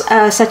others,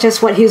 such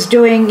as what he's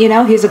doing,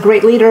 he's a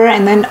great leader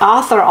and then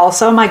author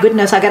also. My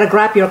goodness, I got to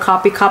grab your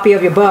copy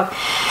of your book.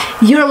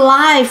 Your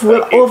life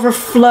will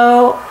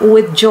overflow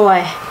with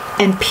joy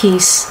and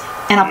peace.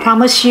 And I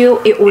promise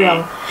you it will.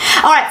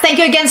 All right, thank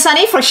you again,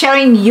 Sunny, for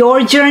sharing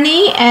your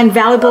journey and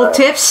valuable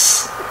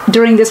tips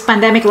during this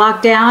pandemic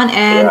lockdown.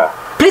 And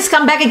please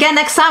come back again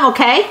next time,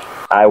 okay?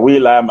 I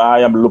will. I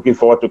am looking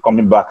forward to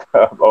coming back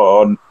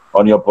on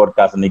your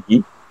podcast,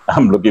 Nicky.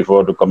 I'm looking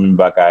forward to coming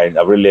back. I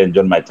really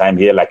enjoyed my time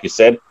here. Like you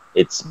said,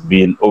 it's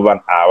been over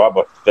an hour,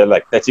 but it felt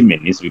like 30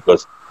 minutes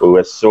because we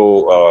were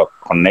so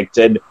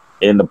connected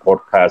in the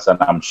podcast,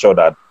 and I'm sure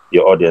that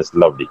your audience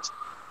loved it.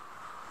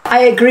 I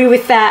agree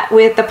with that,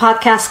 with the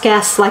podcast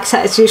guests like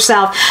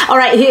yourself. All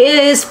right, he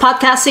is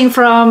podcasting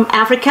from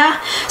Africa.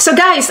 So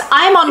guys,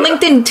 I'm on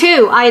LinkedIn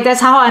too.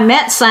 That's how I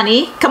met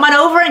Sunny. Come on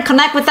over and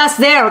connect with us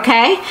there,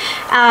 okay?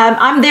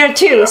 I'm there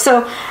too.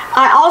 So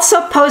I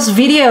also post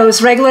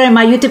videos regularly on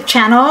my YouTube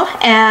channel.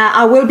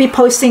 I will be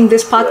posting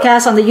this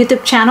podcast on the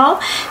YouTube channel.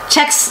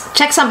 Check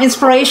some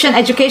inspiration,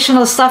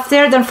 educational stuff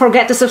there. Don't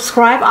forget to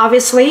subscribe,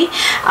 obviously.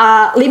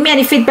 Leave me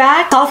any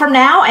feedback. That's all from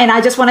now. And I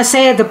just want to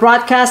say the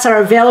broadcasts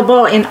are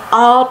available in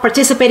all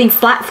participating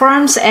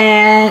platforms,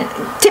 and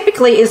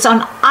typically it's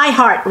on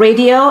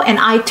iHeartRadio and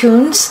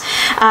iTunes.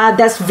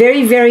 That's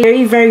very, very,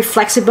 very, very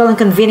flexible and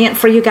convenient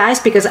for you guys,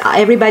 because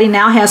everybody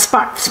now has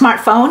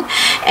smartphone,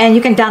 and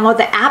you can download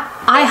the app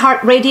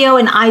iHeartRadio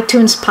and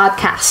iTunes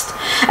podcast.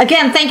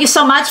 Again, thank you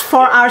so much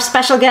for our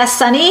special guest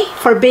Sunny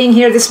for being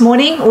here this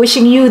morning.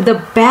 Wishing you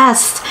the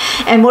best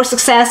and more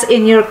success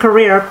in your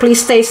career.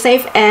 Please stay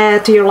safe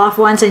to your loved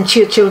ones and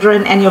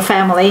children and your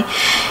family.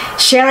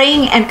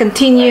 Sharing and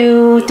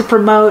continue to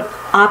promote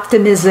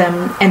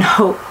optimism and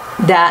hope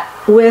that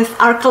with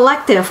our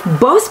collective,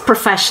 both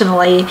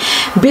professionally,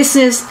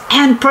 business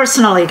and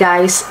personally,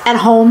 guys, at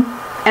home,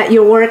 at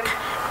your work,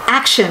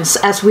 actions,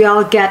 as we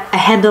all get a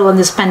handle on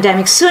this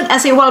pandemic soon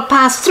as it will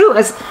pass through,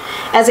 as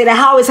it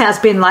always has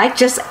been, like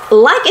just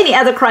like any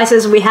other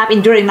crisis we have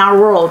endured in our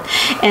world.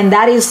 And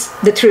that is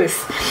the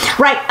truth.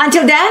 Right,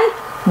 until then,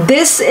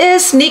 this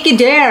is Nicky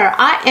Dare.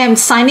 I am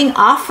signing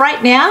off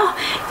right now,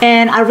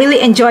 and I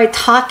really enjoyed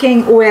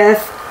talking with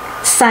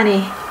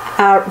Sunny.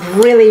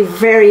 Really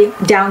very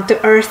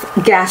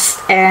down-to-earth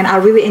guest, and I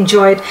really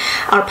enjoyed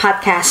our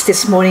podcast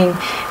this morning.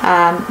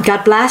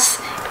 God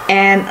bless.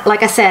 And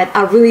like I said,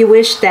 I really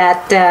wish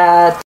that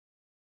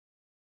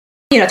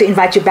to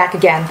invite you back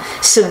again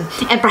soon,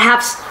 and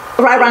perhaps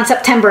right around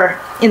September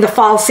in the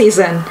fall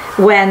season,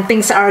 when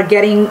things are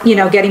getting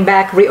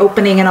back,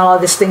 reopening and all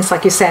of these things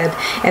like you said,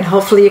 and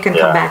hopefully you can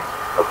come back.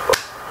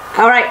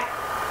 All right.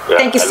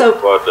 Thank you so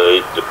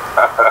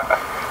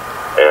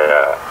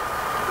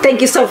Thank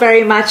you so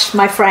very much,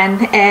 my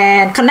friend.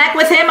 And connect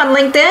with him on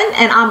LinkedIn,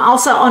 and I'm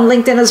also on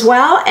LinkedIn as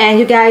well. And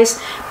you guys,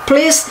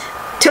 please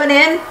tune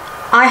in.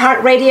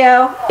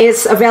 iHeartRadio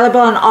is available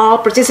on all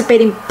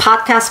participating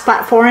podcast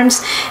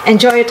platforms.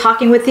 Enjoy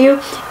talking with you,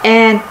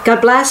 and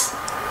God bless.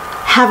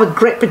 Have a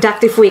great,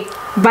 productive week.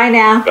 Bye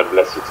now. God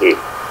bless you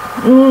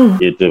too.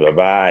 You too.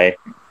 Bye-bye.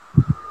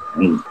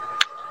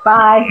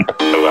 Bye.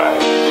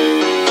 Bye-bye.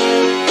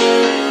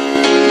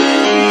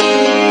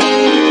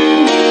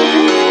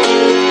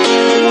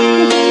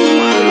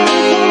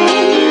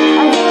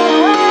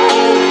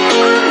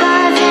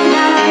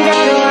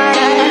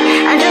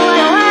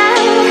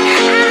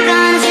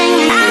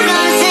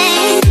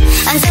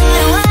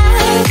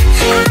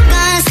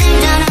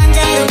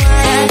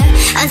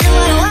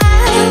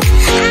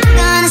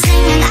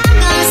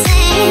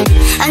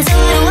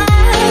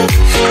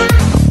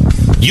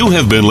 You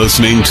have been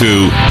listening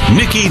to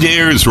Nicky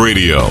Dare's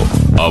Radio,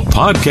 a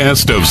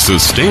podcast of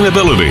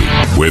sustainability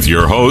with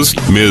your host,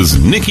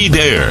 Ms. Nicky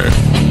Dare.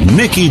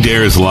 Nicky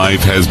Dare's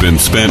life has been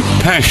spent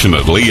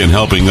passionately in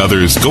helping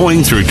others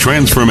going through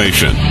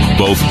transformation,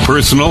 both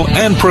personal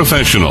and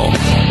professional.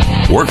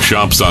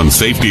 Workshops on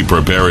safety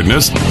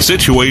preparedness,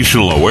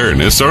 situational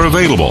awareness are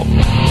available.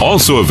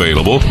 Also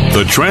available,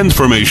 the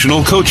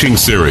Transformational Coaching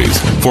Series.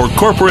 For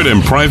corporate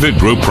and private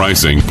group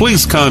pricing,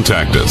 please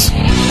contact us.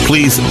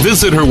 please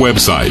visit her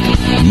website,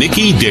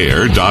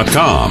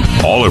 nickydare.com.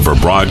 All of her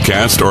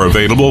broadcasts are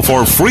available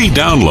for free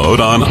download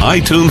on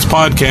iTunes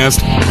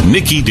podcast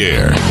Nicky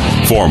Dare.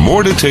 For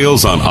more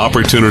details on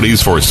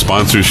opportunities for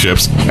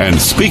sponsorships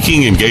and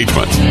speaking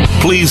engagements,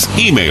 please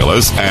email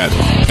us at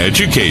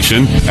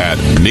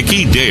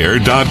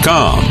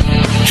education@nickydare.com.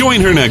 Join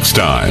her next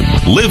time,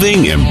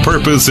 Living in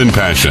Purpose and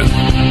Passion.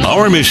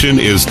 Our mission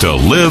is to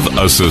live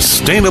a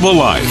sustainable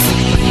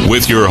life.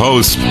 With your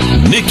host,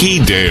 Nicky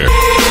Dare.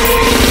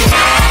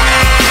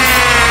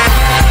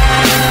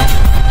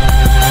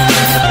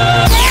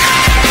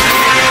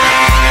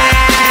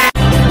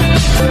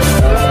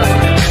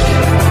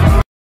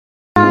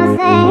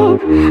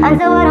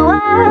 Under the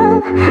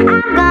world,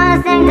 I'm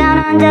gonna sing down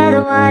under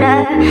the water.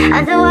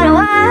 Under the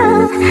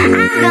world,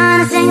 I'm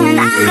gonna sing and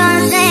I'm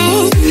gonna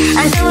sing.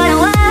 Under the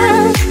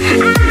world,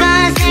 I'm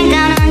gonna sing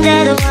down under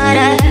the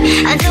water.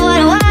 Under the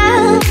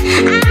world,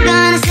 I'm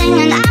gonna sing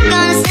and I'm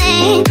gonna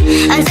sing.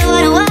 Under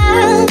the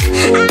world,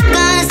 I'm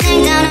gonna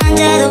sing down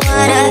under the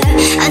water.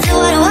 Under the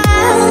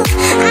world,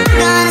 I'm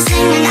gonna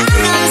sing and I'm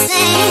gonna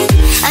sing.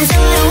 Under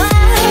the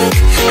world,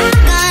 I'm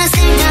gonna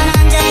sing down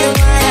under the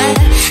water.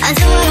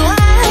 Under the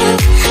world,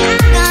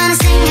 I'm gonna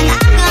sing and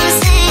I'm gonna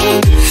sing.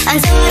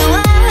 Until the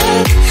world,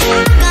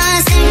 I'm gonna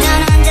sing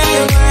down under the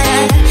water.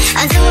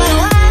 Until the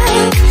world,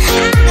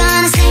 I'm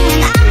gonna sing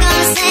and I'm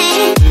gonna sing.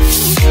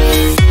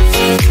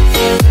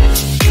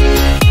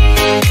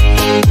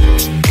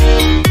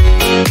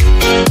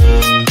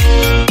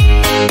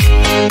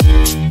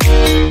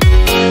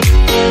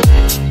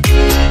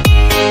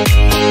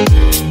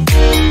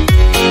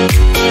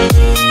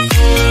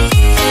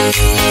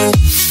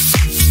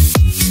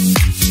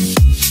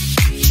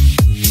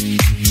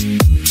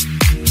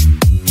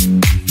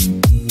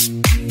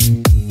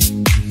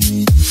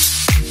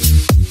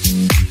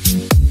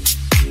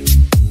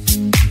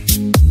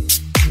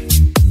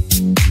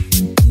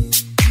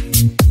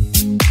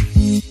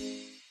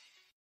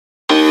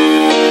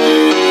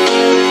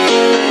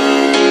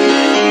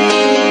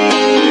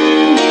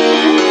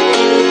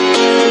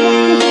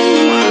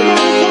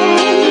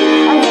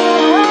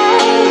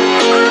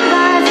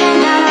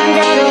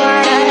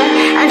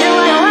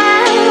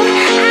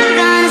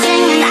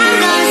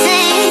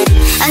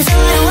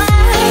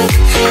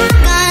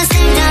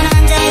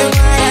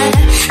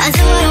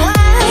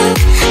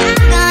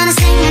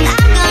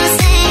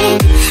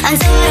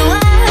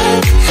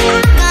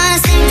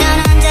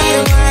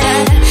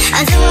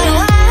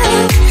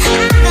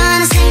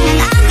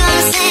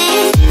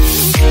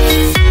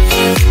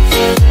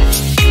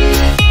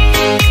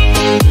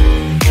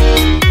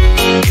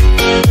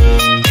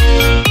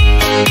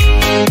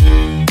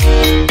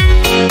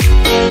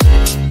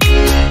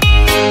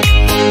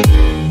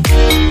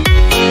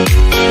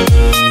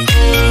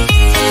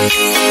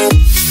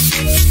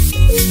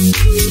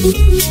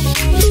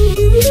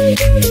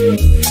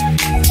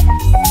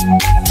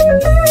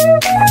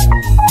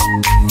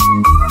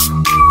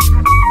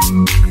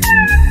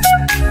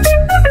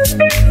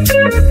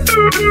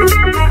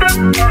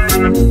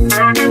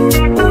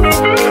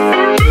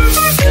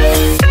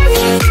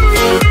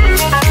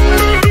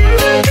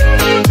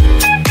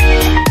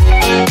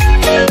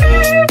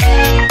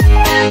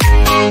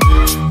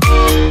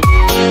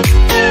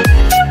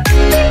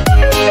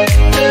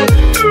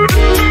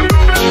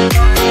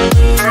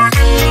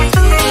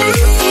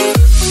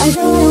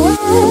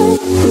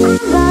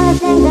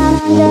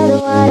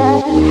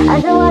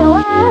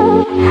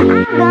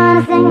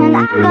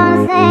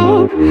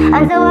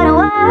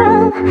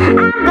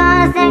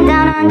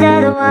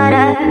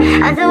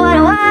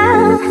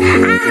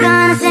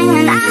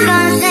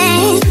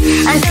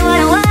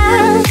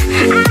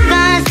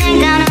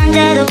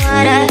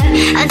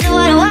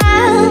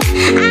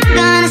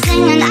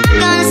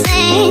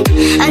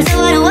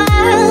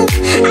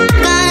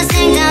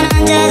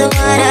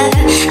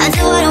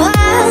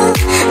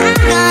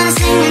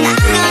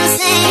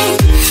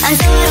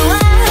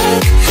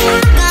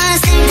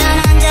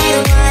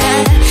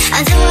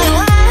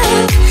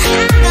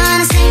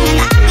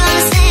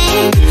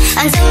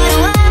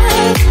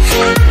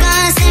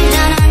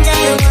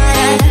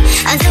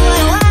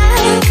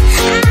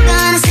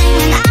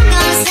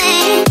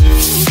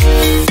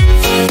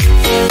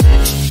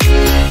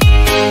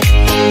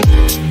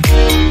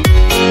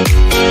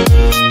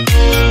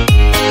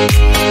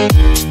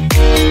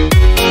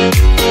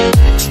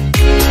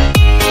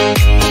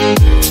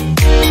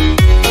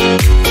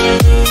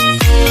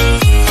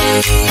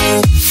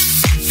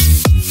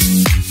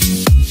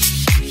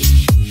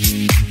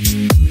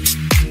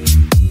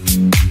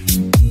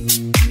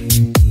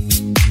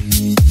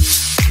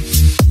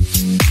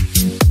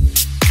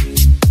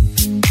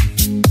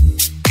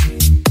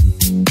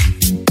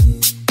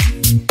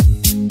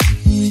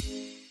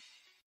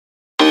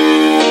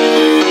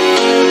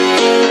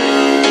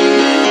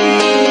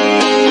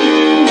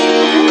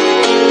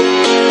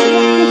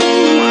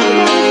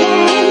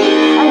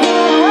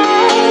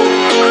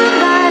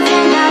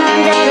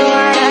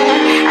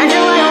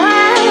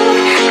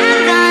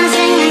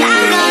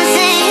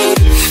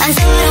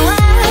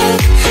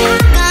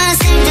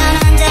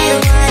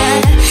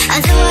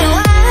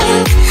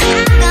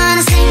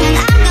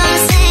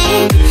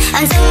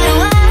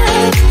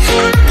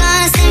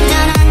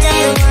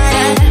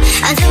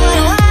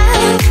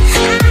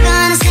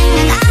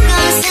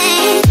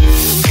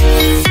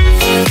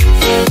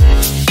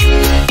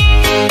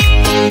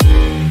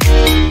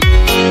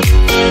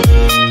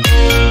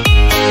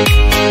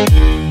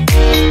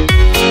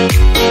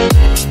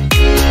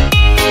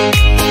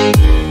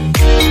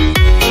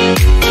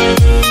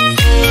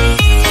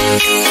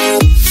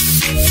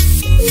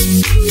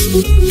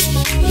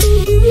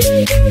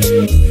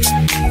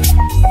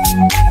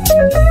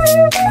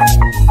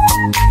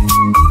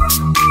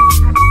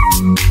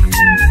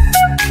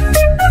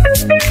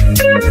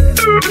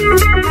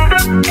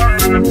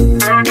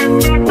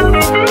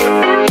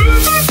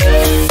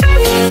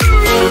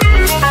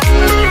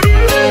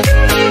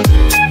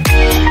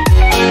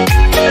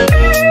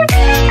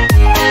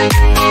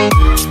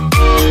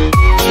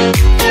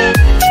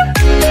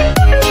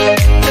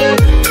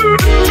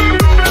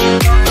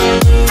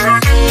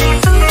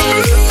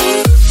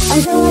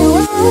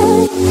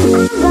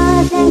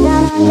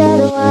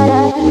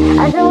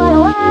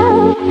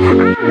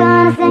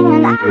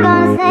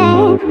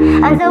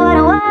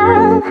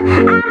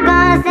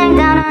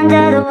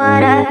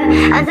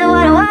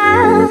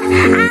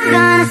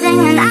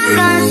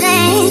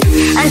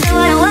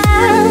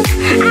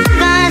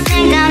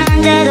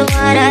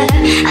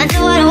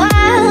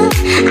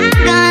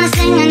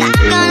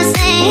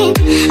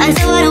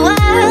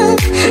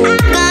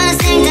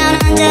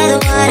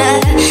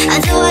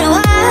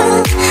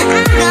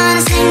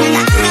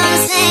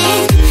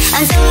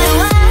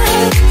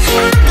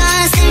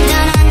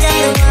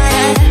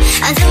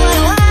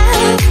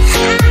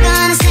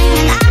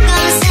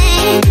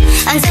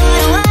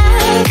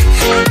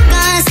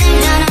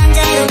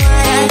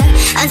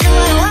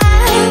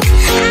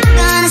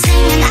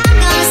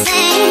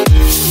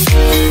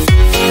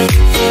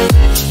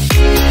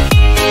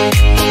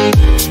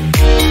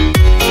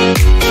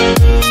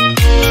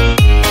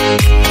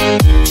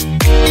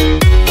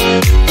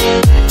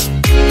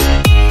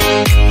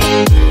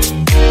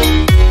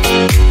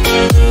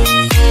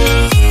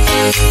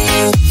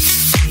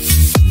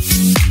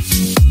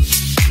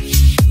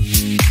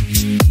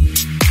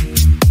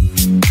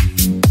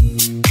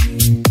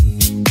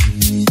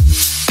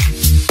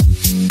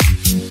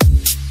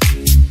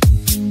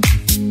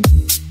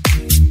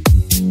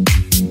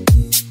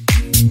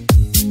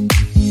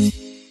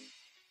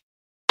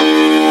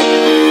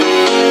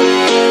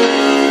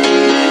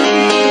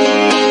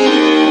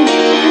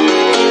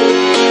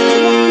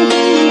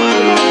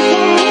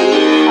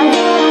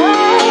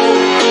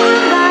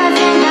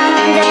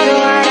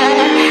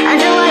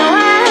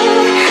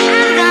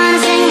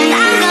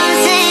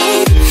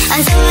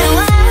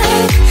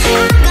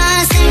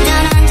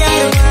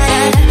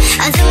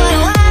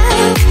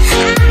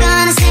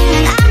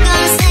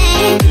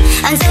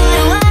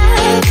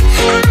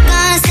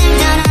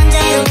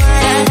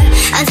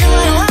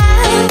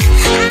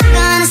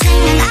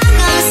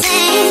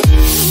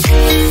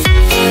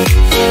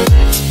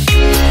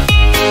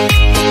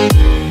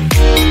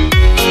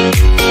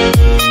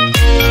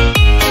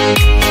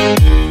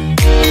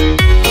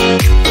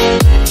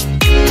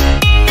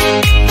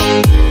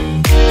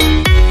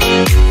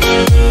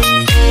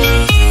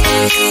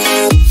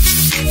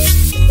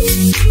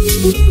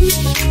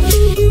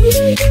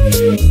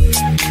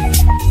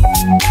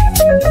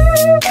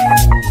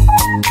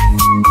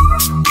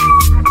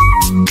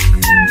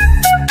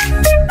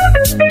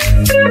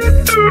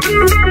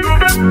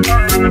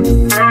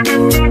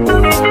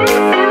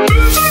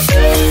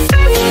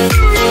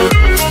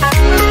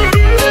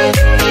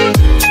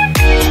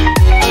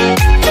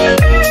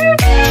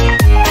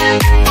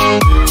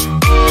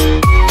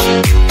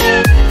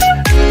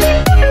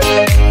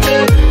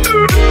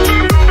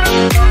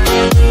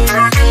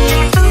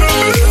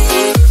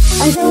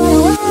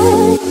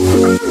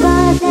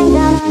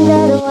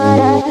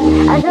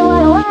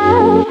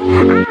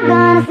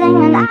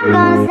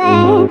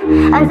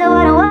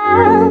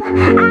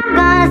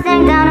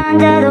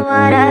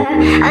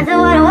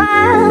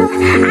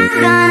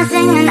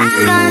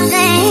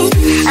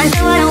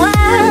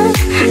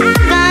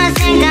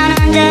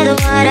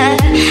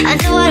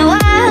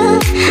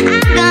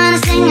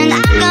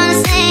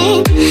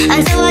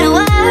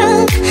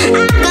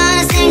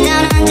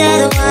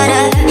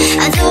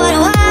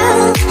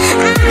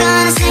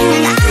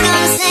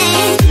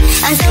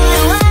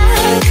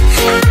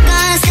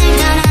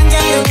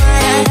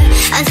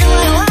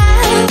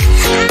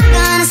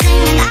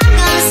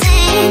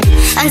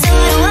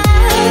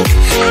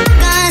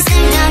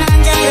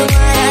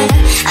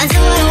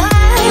 Until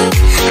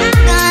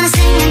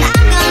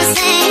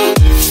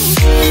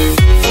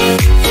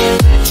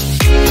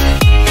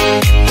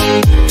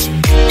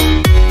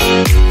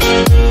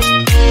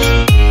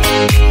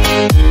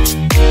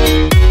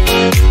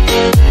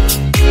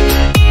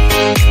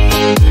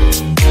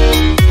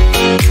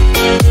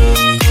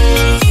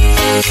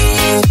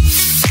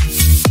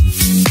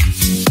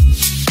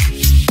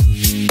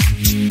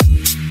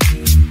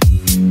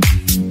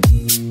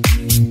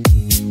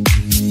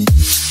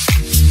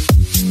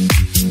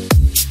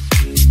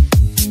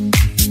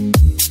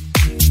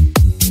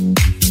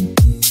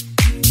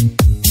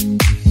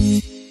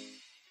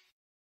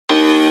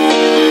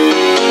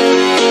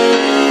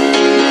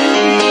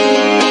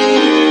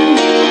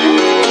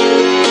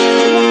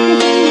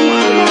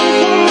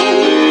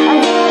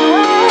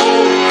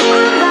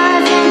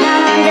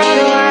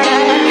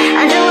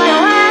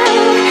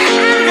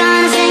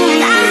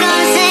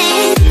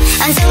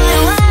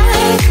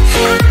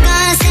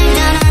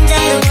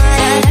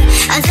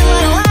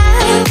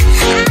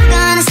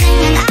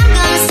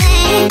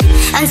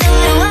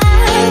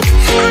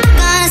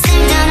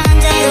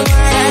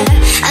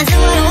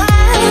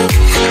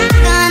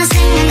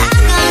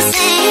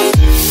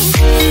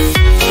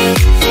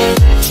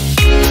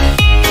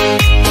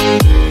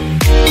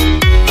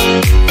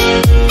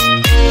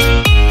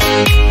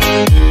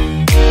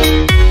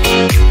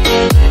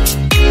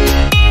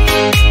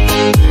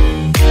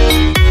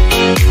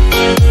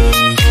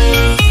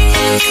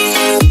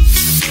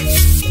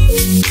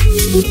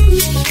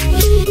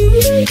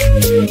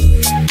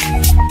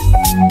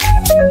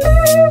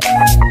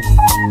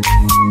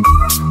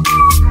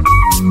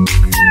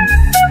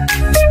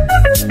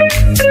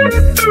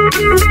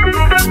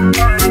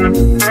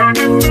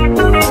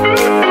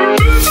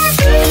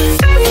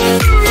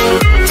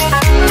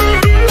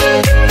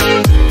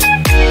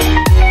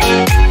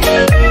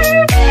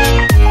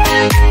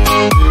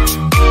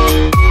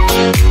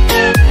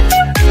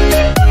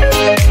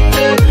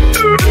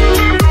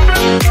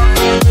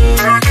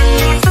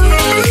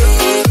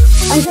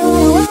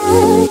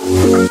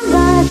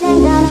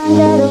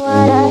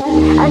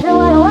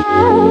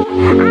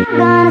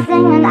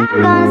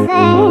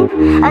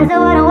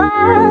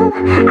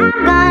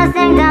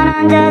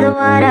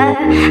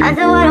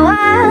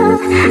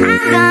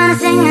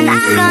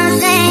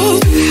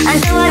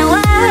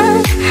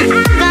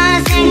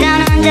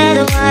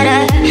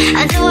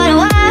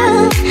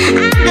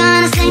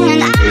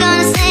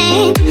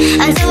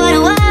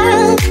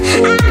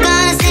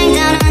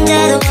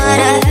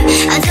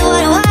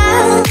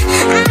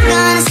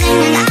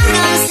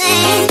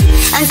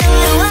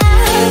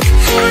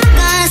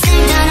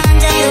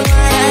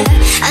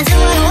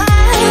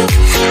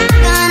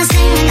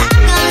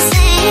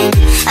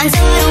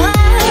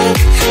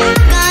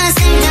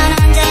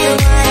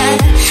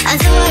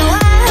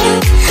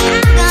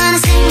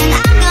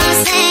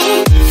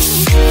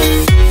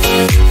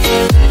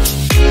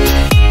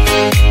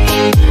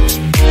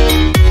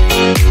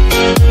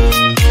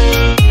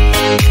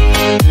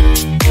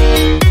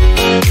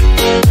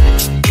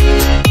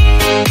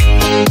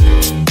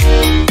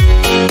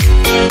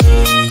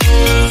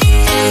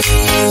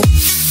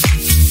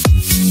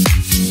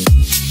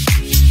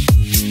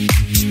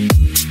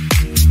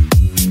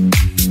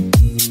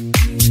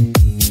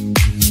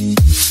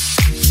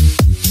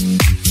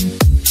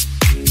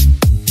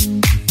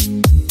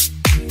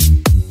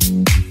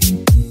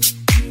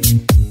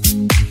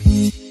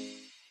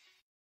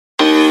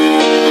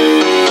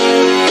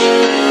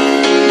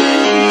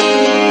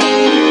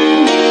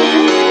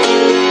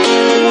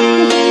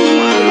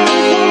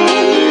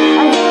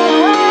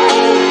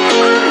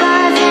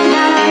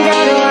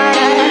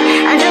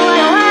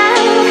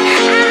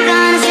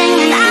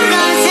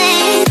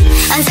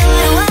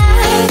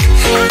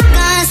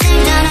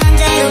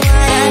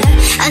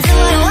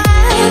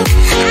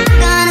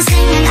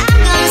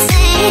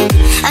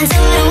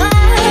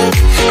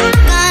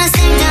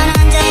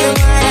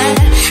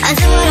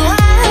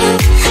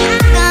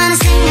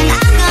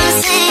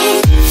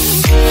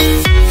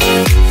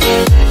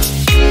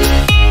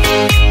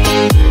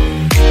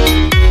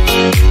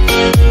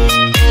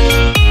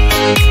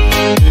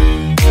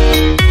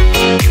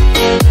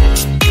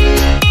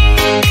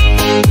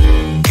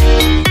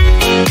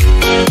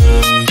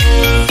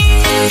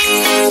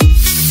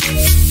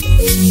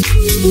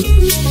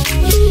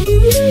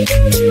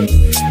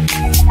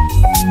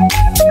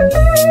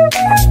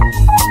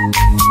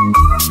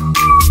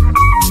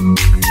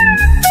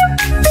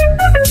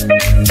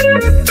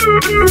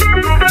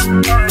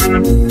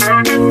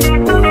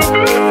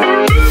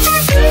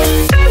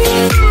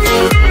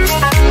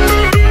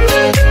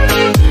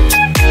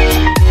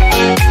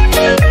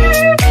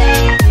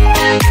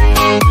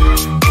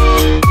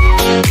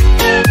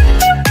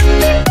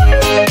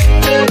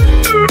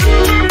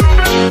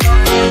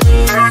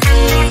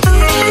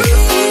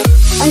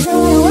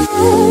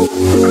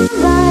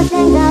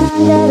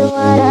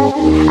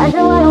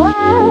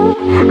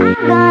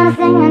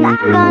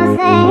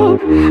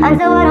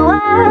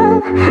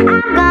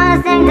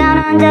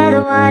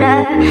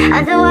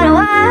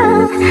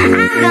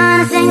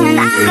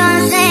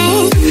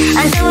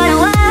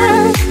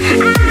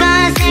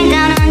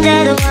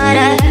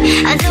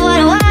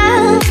Underwater,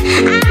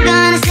 I'm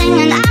gonna